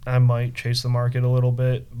 I might chase the market a little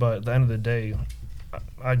bit, but at the end of the day,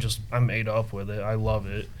 I'm ate up with it. I love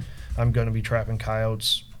it. I'm going to be trapping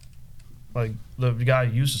coyotes. Like the guy I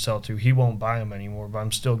used to sell to, he won't buy them anymore, but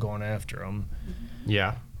I'm still going after them.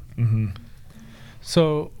 yeah. Mm-hmm.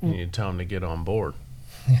 So You need to tell them to get on board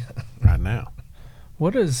right now.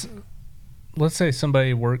 let's say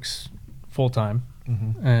somebody works full time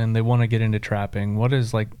Mm-hmm. and they want to get into trapping. What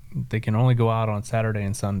is, like, they can only go out on Saturday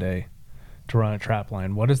and Sunday to run a trap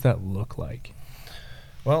line. What does that look like?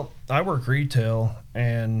 Well, I work retail,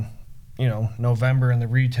 and November in the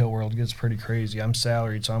retail world gets pretty crazy. I'm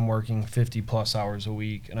salaried, so I'm working 50+ hours a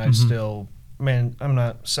week, and I still, I'm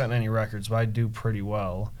not setting any records, but I do pretty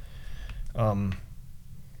well.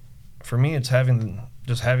 For me, it's having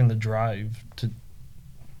the drive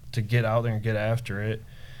to get out there and get after it.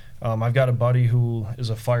 I've got a buddy who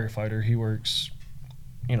is a firefighter. He works,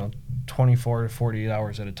 24 to 48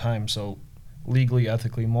 hours at a time, so legally,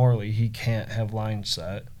 ethically, morally, he can't have lines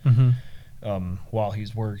set while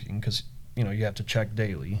he's working because, you have to check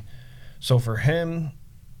daily. So for him,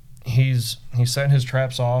 he's setting his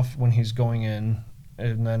traps off when he's going in,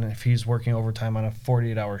 and then if he's working overtime on a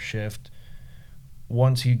 48-hour shift,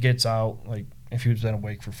 once he gets out, like if he's been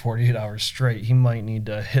awake for 48 hours straight, he might need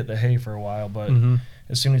to hit the hay for a while. But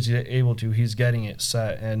as soon as he's able to, he's getting it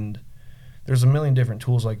set. And there's a million different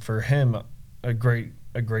tools. Like for him, a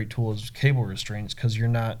great tool is cable restraints, because you're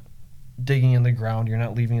not digging in the ground, you're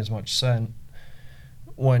not leaving as much scent.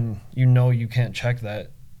 When you know you can't check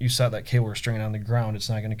that, you set that cable restraint on the ground, it's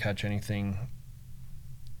not going to catch anything.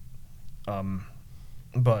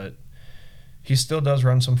 But he still does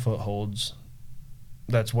run some footholds.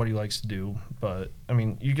 That's what he likes to do. But I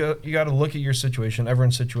mean, you got to look at your situation.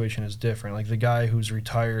 Everyone's situation is different. Like the guy who's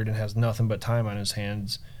retired and has nothing but time on his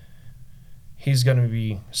hands, he's going to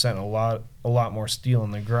be setting a lot more steel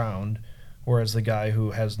in the ground, whereas the guy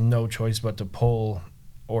who has no choice but to pull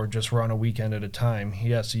or just run a weekend at a time,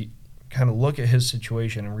 he has to kind of look at his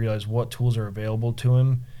situation and realize what tools are available to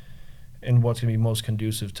him and what's going to be most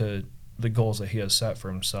conducive to the goals that he has set for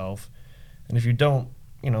himself. And if you don't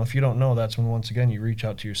know, that's when, once again, you reach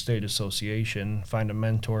out to your state association, find a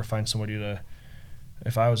mentor, find somebody to,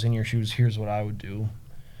 if I was in your shoes, here's what I would do.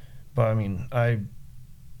 But I mean, I've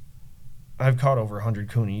caught over 100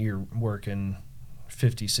 coon a year working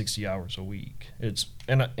 50, 60 hours a week.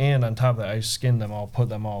 And on top of that, I skin them all, put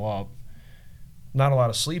them all up. Not a lot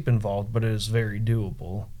of sleep involved, but it is very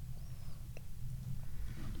doable.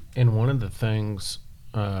 And one of the things,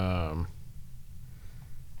 so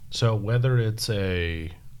whether it's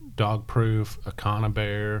a dog proof, a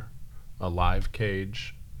conibear, a live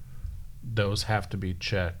cage, those have to be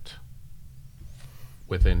checked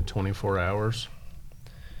within 24 hours.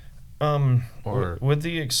 Or with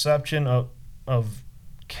the exception of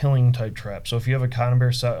killing type traps. So if you have a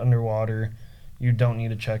conibear set underwater, you don't need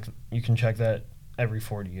to check. You can check that every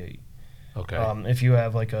 48. Okay. If you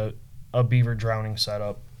have like a beaver drowning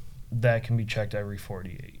setup, that can be checked every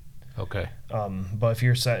 48. Okay. But if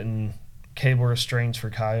you're setting cable restraints for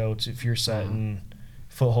coyotes, if you're setting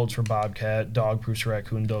footholds for bobcat, dog proofs for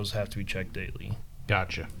raccoon, those have to be checked daily.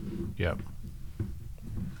 Gotcha. Yep.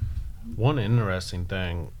 One interesting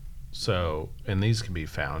thing, and these can be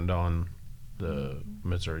found on the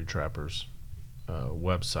Missouri Trappers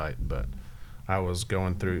website, but I was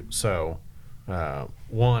going through,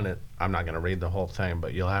 I'm not going to read the whole thing,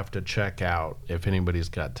 but you'll have to check out, if anybody's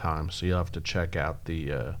got time, so you'll have to check out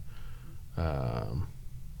the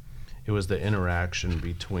it was the interaction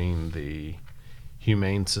between the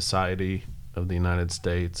Humane Society of the United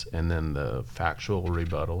States and then the factual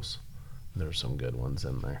rebuttals. There's some good ones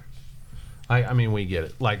in there. I mean, we get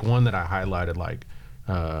it. Like one that I highlighted,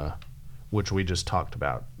 which we just talked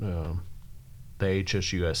about, the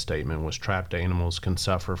HSUS statement was trapped animals can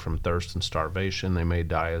suffer from thirst and starvation. They may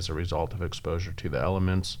die as a result of exposure to the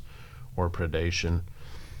elements or predation.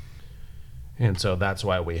 And so that's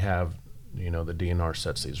why we have, the DNR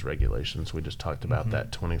sets these regulations. We just talked about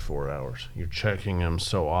that 24 hours. You're checking them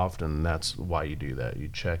so often. That's why you do that. You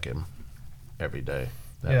check them every day.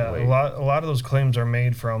 That way. A lot of those claims are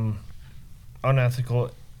made from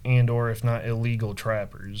unethical and or if not illegal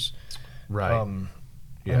trappers. Right. I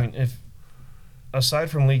mean, if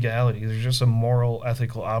aside from legality, there's just a moral,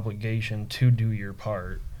 ethical obligation to do your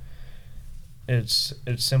part. It's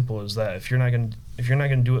simple as that. If you're not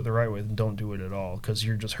gonna do it the right way, then don't do it at all, because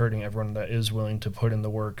you're just hurting everyone that is willing to put in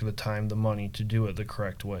the work, the time, the money to do it the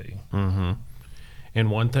correct way. Mm-hmm.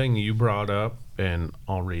 And one thing you brought up, and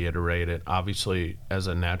I'll reiterate it, obviously as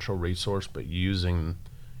a natural resource, but using,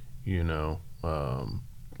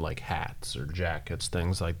 like hats or jackets,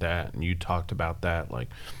 things like that. And you talked about that. Like,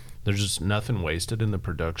 there's just nothing wasted in the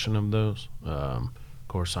production of those. Of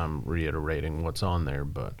course, I'm reiterating what's on there,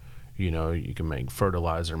 but you can make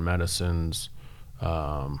fertilizer, medicines,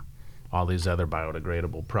 all these other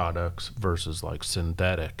biodegradable products versus like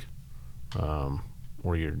synthetic,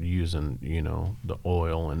 where you're using, the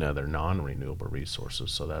oil and other non-renewable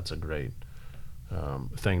resources. So that's a great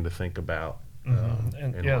thing to think about.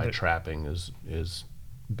 And why trapping is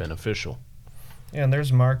beneficial. Yeah, and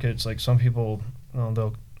there's markets, like some people,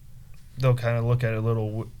 they'll kind of look at it a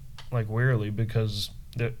little like wearily, because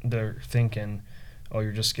they're thinking, oh,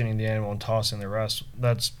 you're just skinning the animal and tossing the rest.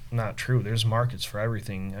 That's not true. There's markets for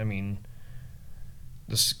everything. I mean,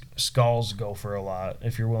 the skulls go for a lot.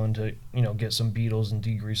 If you're willing to, get some beetles and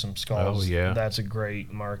degrease some skulls, that's a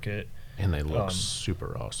great market. And they look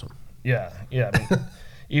super awesome. Yeah. I mean,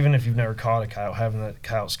 even if you've never caught a coyote, having that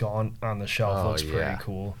coyote skull on the shelf looks pretty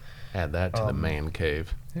cool. Add that to the man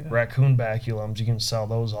cave. Yeah. Raccoon baculums, you can sell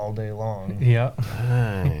those all day long. Yeah.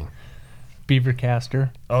 Dang. Beaver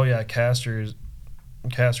castor. Oh yeah, castor's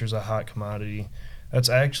a hot commodity. That's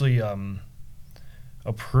actually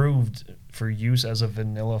approved for use as a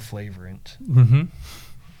vanilla flavorant. Mm-hmm.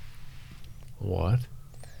 What?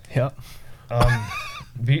 Yep.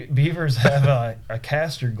 Beavers have a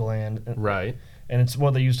castor gland, Right. and it's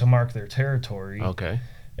what they use to mark their territory. Okay.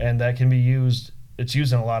 And that can be used. It's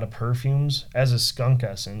used in a lot of perfumes as a skunk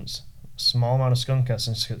essence. Small amount of skunk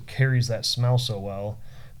essence carries that smell so well.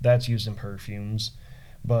 That's used in perfumes.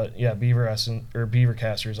 But yeah, beaver essence or beaver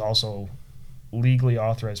castor is also legally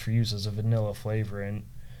authorized for use as a vanilla flavorant.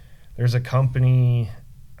 There's a company,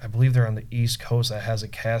 I believe they're on the East Coast, that has a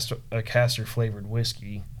castor flavored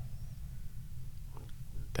whiskey.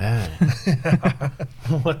 Dang.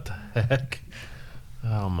 What the heck?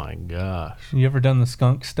 Oh my gosh. You ever done the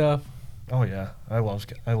skunk stuff? Oh yeah, I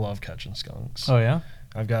love catching skunks. Oh yeah.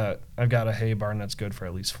 I've got a hay barn that's good for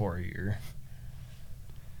at least 4 a year.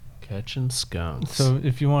 Catching skunks. So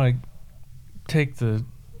if you want to take the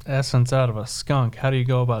essence out of a skunk, how do you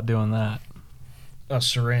go about doing that? A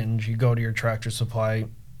syringe. You go to your Tractor Supply.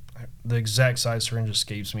 The exact size syringe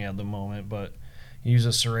escapes me at the moment, but you use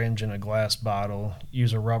a syringe in a glass bottle.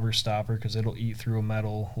 Use a rubber stopper because it'll eat through a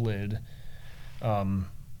metal lid.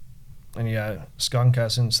 And yeah, skunk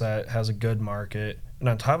essence that has a good market. And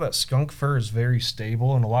on top of that, skunk fur is very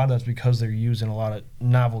stable, and a lot of that's because they're used in a lot of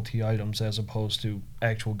novelty items as opposed to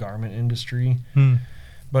actual garment industry.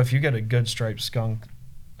 But if you get a good striped skunk,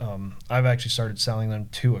 I've actually started selling them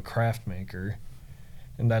to a craft maker,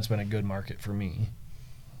 and that's been a good market for me.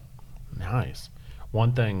 Nice.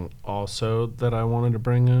 One thing also that I wanted to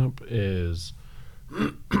bring up is,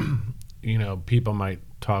 people might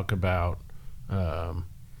talk about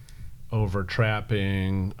over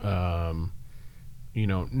trapping,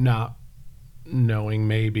 not knowing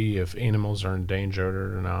maybe if animals are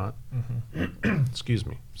endangered or not. Mm-hmm. Excuse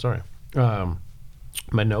me. Sorry.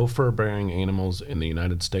 But no fur-bearing animals in the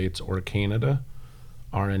United States or Canada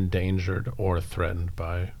are endangered or threatened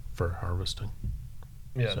by fur harvesting.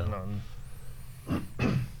 Yeah, So. none.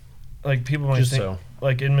 Like people might Just think, so.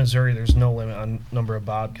 like in Missouri, there's no limit on number of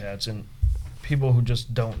bobcats, and people who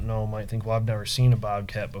just don't know might think, well, I've never seen a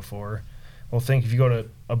bobcat before. Well, think if you go to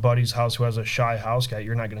a buddy's house who has a shy house cat,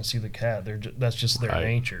 you're not going to see the cat. That's just their Right.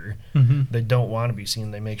 nature. Mm-hmm. They don't want to be seen.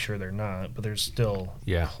 They make sure they're not, but there's still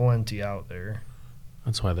Yeah. plenty out there.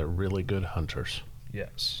 That's why they're really good hunters.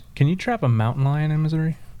 Yes. Can you trap a mountain lion in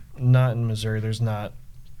Missouri? Not in Missouri. There's not.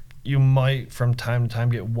 You might from time to time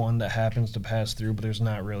get one that happens to pass through, but there's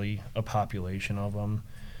not really a population of them.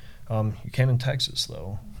 You can in Texas,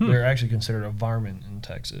 though. They're actually considered a varmint in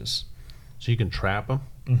Texas. So you can trap them?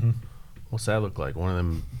 Mm-hmm. What's that look like? One of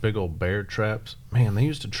them big old bear traps? Man, they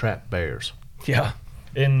used to trap bears. Yeah.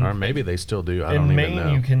 Or maybe they still do. I don't in even Maine,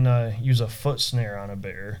 know. you can use a foot snare on a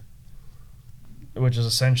bear, which is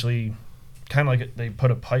essentially kind of like they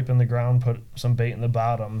put a pipe in the ground, put some bait in the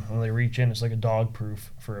bottom, and they reach in. It's like a dog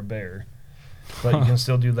proof for a bear. But you can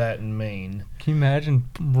still do that in Maine. Can you imagine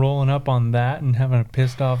rolling up on that and having a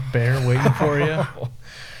pissed off bear waiting for you?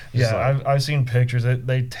 Yeah, I've seen pictures that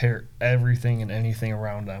they tear everything and anything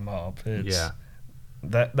around them up. Yeah.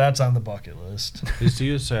 That's on the bucket list. They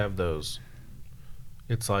used to have those.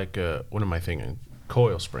 It's like, what am I thinking?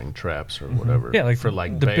 Coil spring traps or whatever. Yeah, like for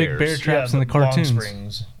like the bears. big bear traps in the long cartoons.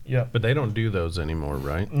 springs. Yep. But they don't do those anymore,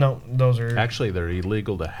 right? No, those are Actually, they're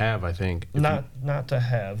illegal to have, I think. if not to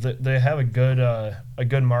have. They have a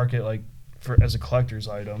good market like for as a collector's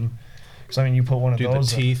item. Because I mean, you put one of Do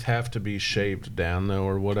those. the teeth have to be shaved down though,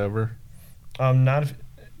 or whatever? Not if,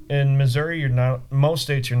 in Missouri. You're not. Most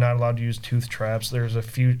states you're not allowed to use tooth traps. There's a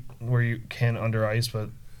few where you can under ice, but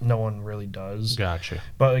no one really does. Gotcha.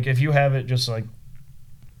 But like if you have it just like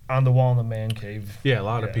on the wall in the man cave. Yeah, a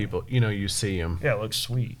lot of Yeah. people, you see them. Yeah, it looks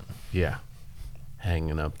sweet. Yeah,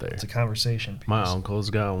 hanging up there. It's a conversation piece. My uncle's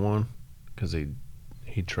got one because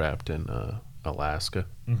he trapped in Alaska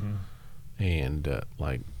Mm-hmm. and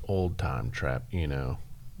like old time trapping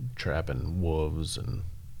wolves and.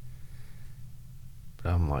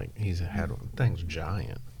 But I'm like, he's had one. Thing's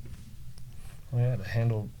giant. Well, yeah, to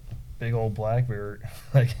handle big old black bear,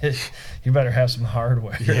 like you better have some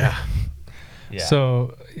hardware. Yeah.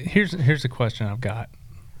 So here's a question I've got.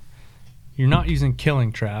 You're not using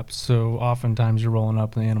killing traps, so oftentimes you're rolling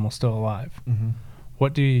up and the animal's still alive. Mm-hmm.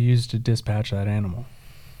 What do you use to dispatch that animal?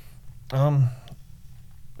 A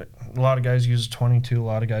lot of guys use a 22. A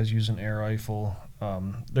lot of guys use an air rifle.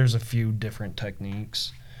 There's a few different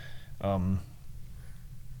techniques.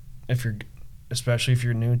 Especially if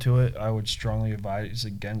you're new to it, I would strongly advise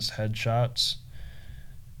against headshots.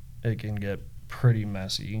 It can get pretty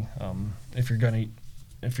messy. If you're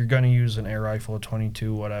gonna use an air rifle, a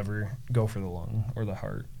 22, whatever, go for the lung or the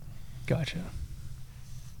heart. Gotcha.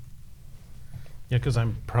 Yeah, because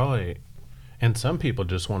I'm probably, and some people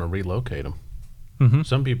just want to relocate them. Mm-hmm.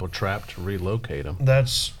 Some people trap to relocate them.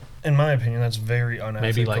 That's, in my opinion, that's very unethical.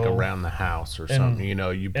 Maybe like around the house or something. You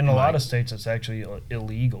know, you in a lot of states, it's actually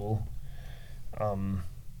illegal.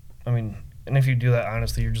 I mean, and if you do that,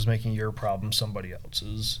 honestly, you're just making your problem somebody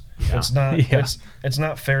else's. Yeah. It's not. Yeah. It's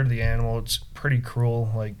not fair to the animal. It's pretty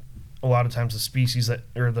cruel. Like a lot of times, the species that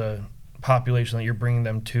or the population that you're bringing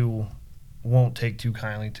them to won't take too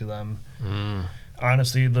kindly to them.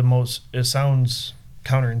 Honestly, it sounds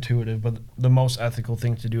counterintuitive, but the most ethical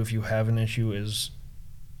thing to do if you have an issue is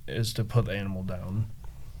to put the animal down.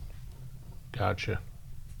 Gotcha.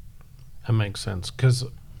 That makes sense. Because,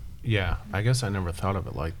 yeah, I guess I never thought of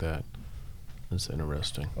it like that. That's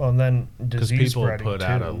interesting. Well, and then Because disease people spreading put too.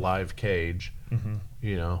 out a live cage, Mhm.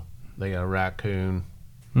 you know, they got a raccoon.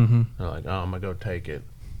 Mm-hmm. They're like, oh, I'm going to go take it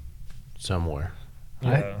somewhere.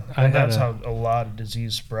 Yeah, I and had that's a- how a lot of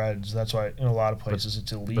disease spreads. That's why in a lot of places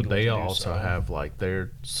it's illegal. But they to do also so. have, like, their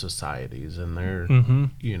societies and their, Mm-hmm.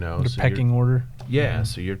 you know. The so you're- pecking order. Yeah,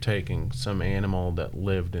 so you're taking some animal that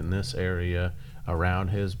lived in this area around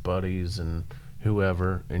his buddies and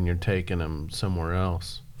whoever, and you're taking them somewhere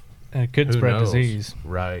else. And it could Who spread knows? disease.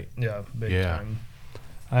 Right. Yeah, big Yeah. time.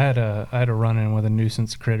 I had a run in with a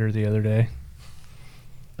nuisance critter the other day.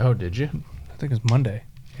 Oh, did you? I think it was Monday.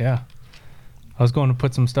 Yeah. I was going to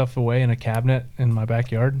put some stuff away in a cabinet in my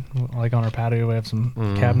backyard. Like on our patio, we have some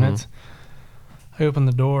Mhm. cabinets. I open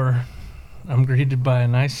the door. I'm greeted by a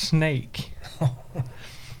nice snake.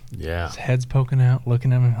 Yeah. His head's poking out,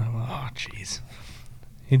 looking at me. I'm like, oh, jeez.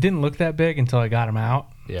 He didn't look that big until I got him out.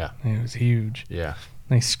 Yeah. It was huge. Yeah.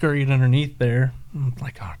 And he scurried underneath there. I'm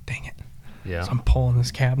like, oh, dang it. Yeah. So I'm pulling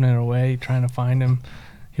this cabinet away, trying to find him.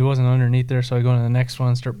 He wasn't underneath there, so I go to the next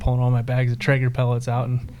one, start pulling all my bags of Traeger pellets out,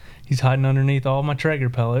 and he's hiding underneath all my Traeger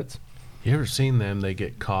pellets. You ever seen them? They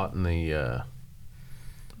get caught in the,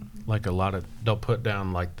 like a lot of, they'll put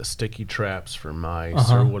down like the sticky traps for mice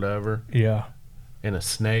Uh-huh. or whatever, Yeah. and a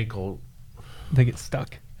snake will, They get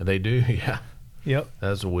stuck. they do, yeah. Yep.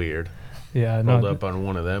 That's weird. Yeah. Rolled No, up on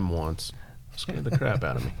one of them once. Scared the crap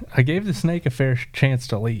out of me. I gave the snake a fair chance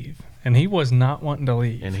to leave, and he was not wanting to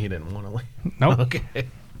leave. And he didn't want to leave. Nope. Okay.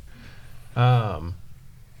 I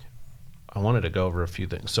wanted to go over a few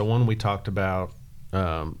things. So one we talked about,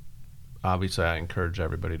 obviously I encourage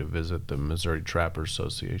everybody to visit the Missouri Trappers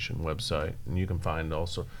Association website. And you can find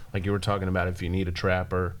also, like you were talking about, if you need a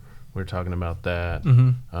trapper, we were talking about that.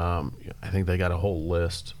 Mm-hmm. I think they got a whole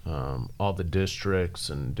list, all the districts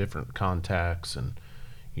and different contacts and,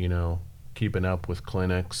 you know, keeping up with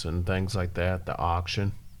clinics and things like that. The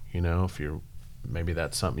auction, you know, if you're, maybe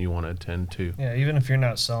that's something you want to attend to. Yeah, even if you're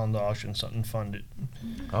not selling the auction, something fun to.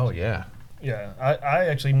 Oh, yeah. Yeah, I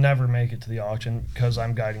actually never make it to the auction because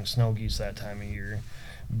I'm guiding snow geese that time of year,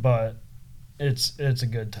 but it's a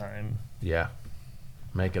good time. Yeah.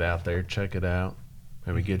 Make it out there, check it out.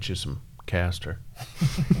 Maybe get you some castor.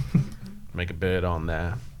 Make a bid on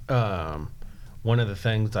that. One of the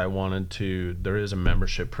things I wanted to, there is a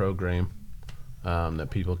membership program that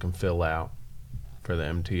people can fill out for the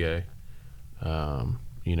MTA.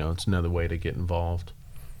 You know, it's another way to get involved.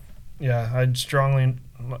 Yeah,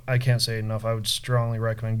 I can't say enough. I would strongly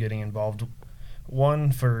recommend getting involved.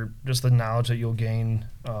 One, for just the knowledge that you'll gain,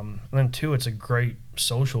 and then two, it's a great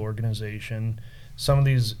social organization. Some of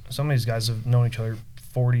these guys have known each other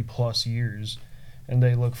 40 plus years, and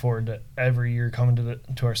they look forward to every year coming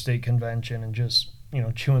to our state convention and just, you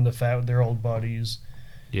know, chewing the fat with their old buddies.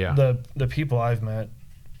 Yeah. The people I've met,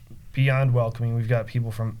 beyond welcoming. We've got people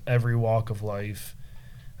from every walk of life.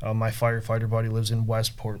 My firefighter buddy lives in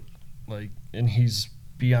Westport, and he's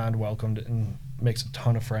beyond welcomed and makes a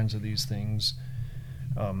ton of friends at these things.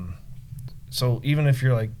 So even if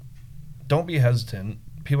you're like, don't be hesitant.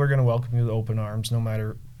 People are going to welcome you with open arms, no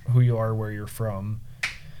matter who you are, where you're from.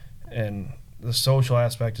 And the social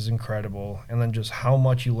aspect is incredible. And then just how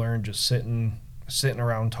much you learn just sitting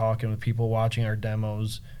around talking with people, watching our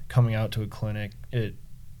demos, coming out to a clinic. It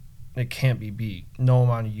can't be beat. No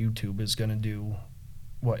amount of YouTube is going to do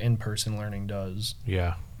what in-person learning does.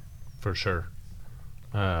 Yeah, for sure.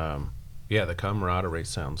 Yeah, the camaraderie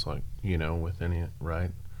sounds like, you know, with any,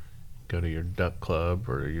 right? Go to your duck club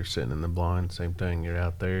or you're sitting in the blind, same thing. You're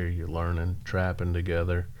out there, you're learning, trapping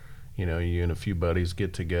together. You know, you and a few buddies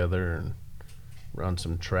get together and run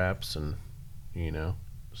some traps and, you know,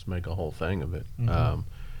 just make a whole thing of it. Mhm.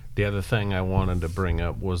 The other thing I wanted to bring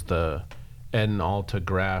up was the Ed and Alta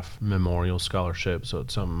Graf Memorial Scholarship. So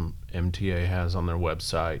it's something MTA has on their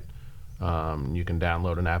website. You can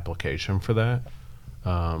download an application for that.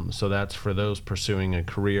 So that's for those pursuing a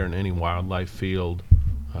career in any wildlife field,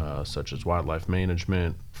 such as wildlife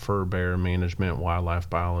management, fur bearer management, wildlife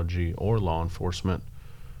biology, or law enforcement.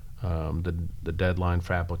 The deadline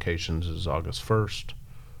for applications is August 1st.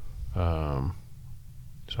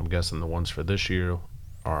 So I'm guessing the ones for this year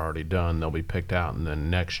are already done. They'll be picked out, and then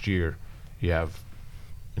next year you have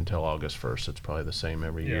until August 1st. It's probably the same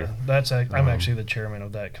every year. I'm actually the chairman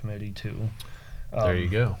of that committee too. There you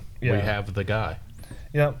go. Yeah. We have the guy.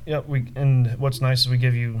 Yep. And what's nice is we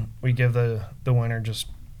give the winner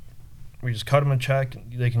we just cut them a check.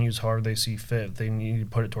 They can use however they see fit. If they need to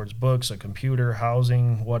put it towards books, a computer,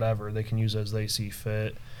 housing, whatever, they can use as they see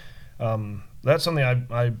fit. That's something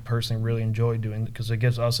I personally really enjoy doing because it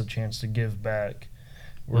gives us a chance to give back.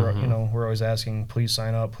 We're always asking, please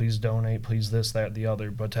sign up, please donate, please this, that, the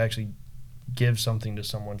other, but to actually give something to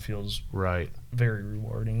someone feels right, very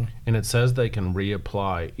rewarding. And it says they can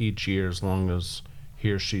reapply each year as long as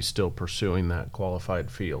he or she's still pursuing that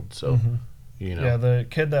qualified field. So, Yeah, the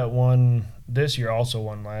kid that won this year also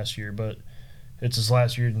won last year, but it's his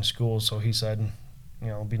last year in school, so he said,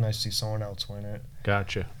 it'd be nice to see someone else win it.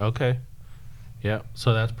 Gotcha. Okay. Yeah,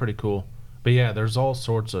 so that's pretty cool. But yeah, there's all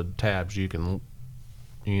sorts of tabs you can,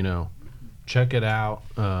 check it out.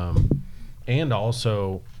 And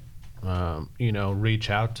also, reach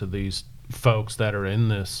out to these folks that are in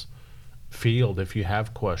this field if you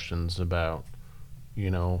have questions about,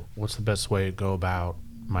 what's the best way to go about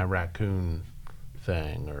my raccoon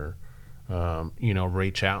thing, or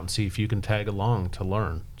reach out and see if you can tag along to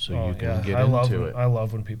learn so you can get into it. I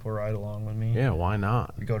love when people ride along with me. Yeah, why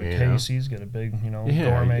not? We go to Casey's, get a big,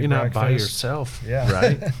 gourmet you're not breakfast. by yourself,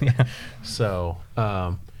 right? Yeah. So,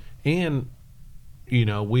 and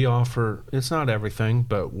we offer, it's not everything,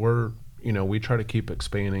 but we try to keep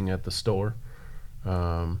expanding at the store.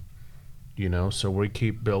 So we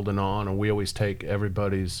keep building on, and we always take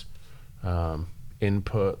everybody's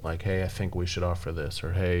input, like, hey, I think we should offer this,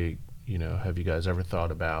 or hey, have you guys ever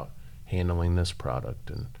thought about handling this product?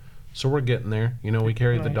 And so we're getting there. We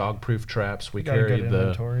carry the dog-proof traps. We carry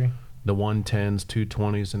the 110s,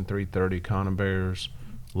 220s, and 330 conibears,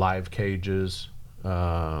 live cages,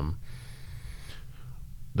 the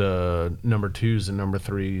number 2s and number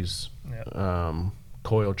 3s,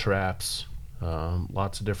 coil traps,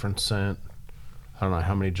 lots of different scent. I don't know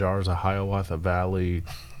how many jars of Hiawatha Valley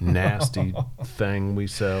nasty thing we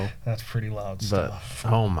sell. That's pretty loud stuff.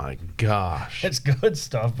 Oh my gosh. It's good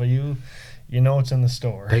stuff, but you know it's in the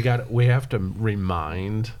store. We have to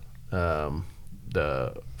remind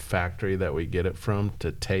the factory that we get it from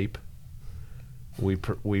to tape.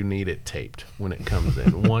 We need it taped when it comes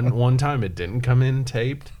in. One time it didn't come in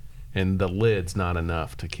taped, and the lid's not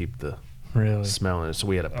enough to keep the smell in it, so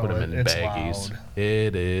we had to put them in baggies. Loud.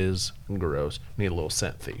 It is gross. Need a little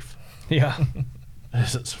scent thief. Yeah.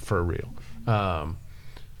 This is for real.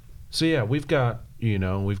 So yeah, we've got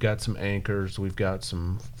some anchors, we've got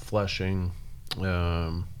some fleshing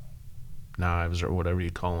knives or whatever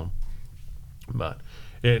you call them. But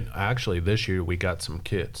actually this year we got some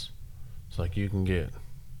kits. It's like you can get.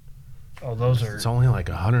 Oh, those are. It's only like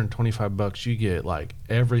 $125. You get like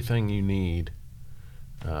everything you need.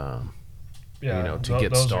 To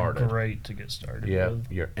get started. Those are great to get started. Yeah,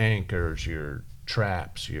 with. Your anchors, your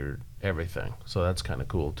traps, your everything. So that's kind of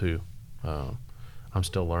cool too. I'm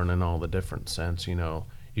still learning all the different scents.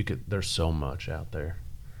 There's so much out there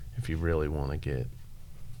if you really want to get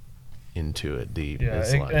into it deep. Yeah,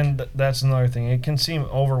 and that's another thing. It can seem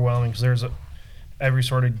overwhelming because there's every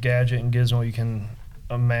sort of gadget and gizmo you can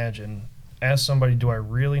imagine. Ask somebody, do I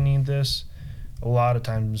really need this? A lot of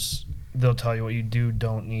times they'll tell you what you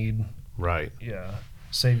don't need. Right. Yeah.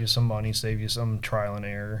 Save you some money, save you some trial and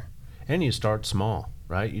error. And you start small,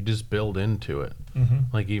 right? You just build into it.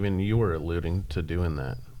 Mm-hmm. Like even you were alluding to doing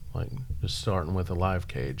that. Like just starting with a live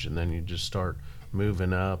cage, and then you just start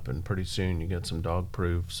moving up, and pretty soon you get some dog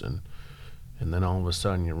proofs, and then all of a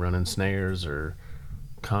sudden you're running snares or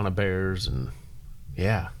conibears, and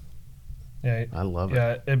yeah, I love it.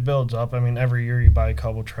 Yeah, it builds up. I mean, every year you buy a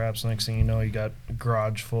couple traps. Next thing you know, you got a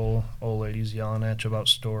garage full old ladies yelling at you about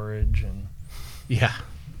storage, and yeah,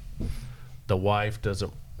 the wife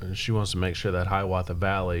doesn't. She wants to make sure that Hiawatha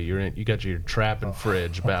Valley, you got your trap and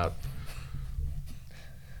fridge about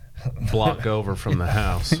block over from the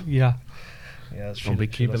house. Yeah. Yeah, I'll be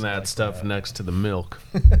keeping that stuff next to the milk.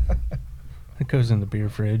 It goes in the beer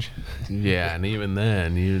fridge. Yeah, and even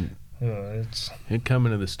then, you'd come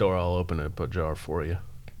into the store, I'll open a jar for you.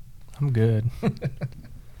 I'm good.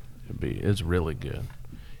 It's really good.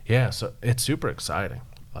 Yeah, so it's super exciting.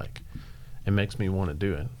 Like, it makes me want to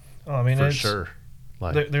do it. Oh, I mean, for sure.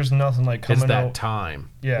 Like, there's nothing like coming out. It's that time.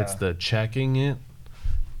 Yeah. It's the checking it,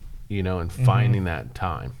 and finding that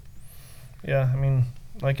time. Yeah, I mean,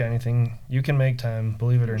 like anything, you can make time,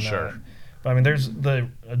 believe it or Sure. not. But I mean, there's the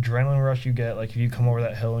adrenaline rush you get, like if you come over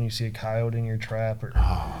that hill and you see a coyote in your trap, or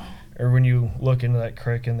when you look into that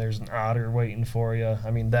creek and there's an otter waiting for you. I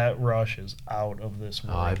mean, that rush is out of this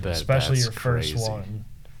world. I bet especially that's your first crazy. one.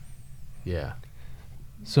 Yeah.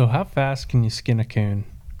 So how fast can you skin a coon?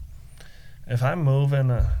 If I'm moving,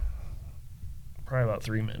 probably about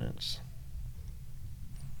 3 minutes.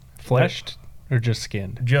 Fleshed or just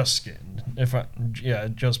skinned? Just skinned.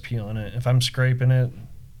 Just peeling it. If I'm scraping it,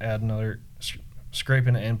 add another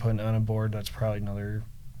scraping it and putting it on a board. That's probably another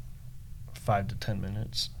 5 to 10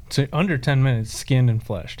 minutes. So under 10 minutes, skinned and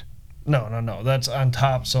fleshed. No. That's on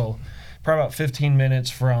top. So probably about 15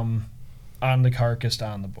 minutes from on the carcass to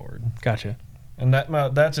on the board. Gotcha. And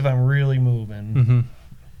that's if I'm really moving. Mm-hmm.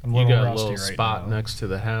 I'm a You little got a rusty little right spot now. next to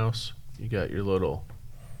the house. You got your little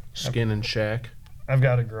skinning shack. I've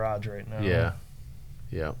got a garage right now. Yeah.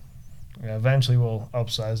 Yeah, eventually we'll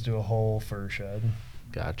upsize to a whole fur shed.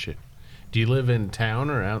 Gotcha. Do you live in town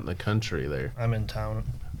or out in the country there? I'm in town.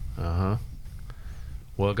 Uh-huh.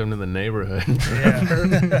 Welcome to the neighborhood.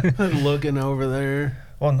 Yeah. Looking over there.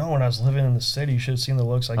 Well, no, when I was living in the city, you should have seen the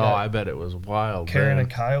looks I got. I bet it was wild. Carrying then. a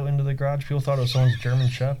coyote into the garage. People thought it was someone's German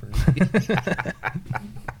Shepherd.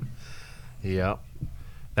 Yep.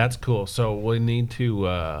 That's cool. So we need to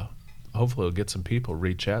hopefully we'll get some people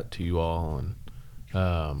reach out to you all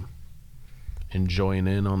and join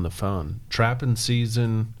in on the fun. Trapping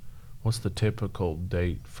season, what's the typical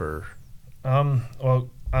date for? Well,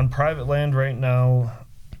 on private land right now,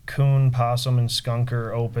 coon, possum, and skunk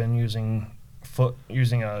are open using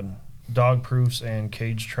dog proofs and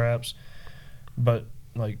cage traps. But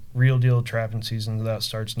like real deal trapping season, that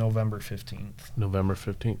starts November 15th. November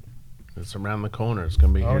 15th. It's around the corner. It's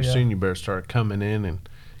going to be Oh, here yeah. soon. You better start coming in and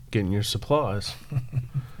getting your supplies.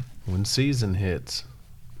 When season hits,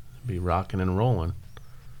 be rocking and rolling.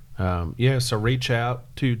 So reach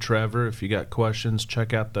out to Trevor if you got questions.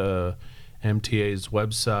 Check out the MTA's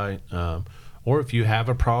website. Or if you have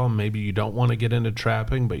a problem, maybe you don't want to get into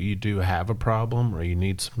trapping, but you do have a problem or you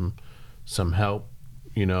need some help,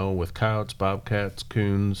 with coyotes, bobcats,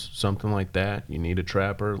 coons, something like that. You need a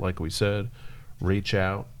trapper, like we said. Reach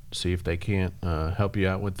out, see if they can't help you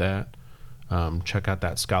out with that. Check out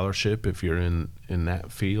that scholarship if you're in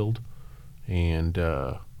that field. And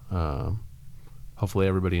hopefully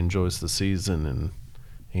everybody enjoys the season.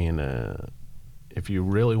 And if you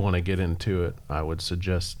really want to get into it, I would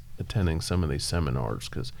suggest attending some of these seminars,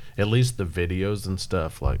 because at least the videos and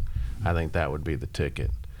stuff, like, I think that would be the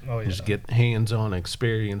ticket. Oh, yeah. Just get hands-on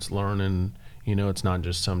experience learning. It's not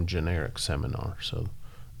just some generic seminar. So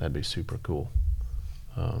that'd be super cool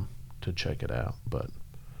to check it out. But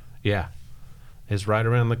yeah, it's right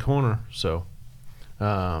around the corner. So,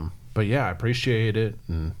 but yeah, I appreciate it.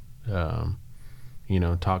 And,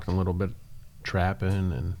 talking a little bit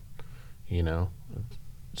trapping and,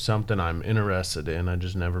 something I'm interested in. I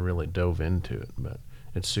just never really dove into it, but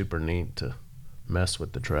it's super neat to mess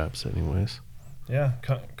with the traps anyways. Yeah,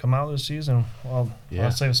 come out this season. Well, Yeah.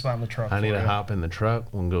 I'll save a spot in the truck. I need for to you. hop in the truck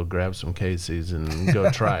and go grab some cases and go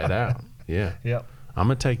try it out. Yeah. Yep. I'm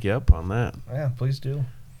going to take you up on that. Yeah, please do.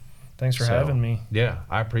 Thanks for So, having me. Yeah,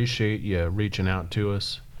 I appreciate you reaching out to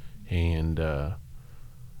us. And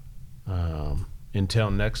until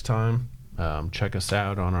next time, check us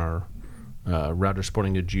out on our Router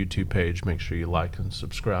Sporting Goods YouTube page. Make sure you like and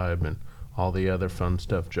subscribe and all the other fun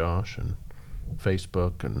stuff, Josh, and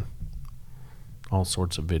Facebook and all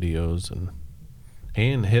sorts of videos.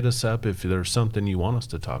 And hit us up if there's something you want us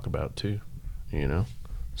to talk about too.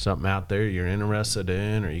 Something out there you're interested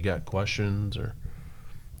in, or you got questions, or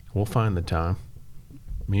we'll find the time.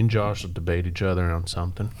 Me and Josh will debate each other on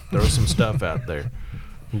something. Throw some stuff out there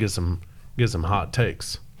and get some hot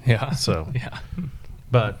takes. Yeah. So, yeah.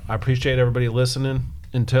 but I appreciate everybody listening.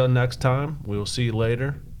 Until next time, we will see you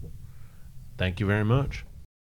later. Thank you very much.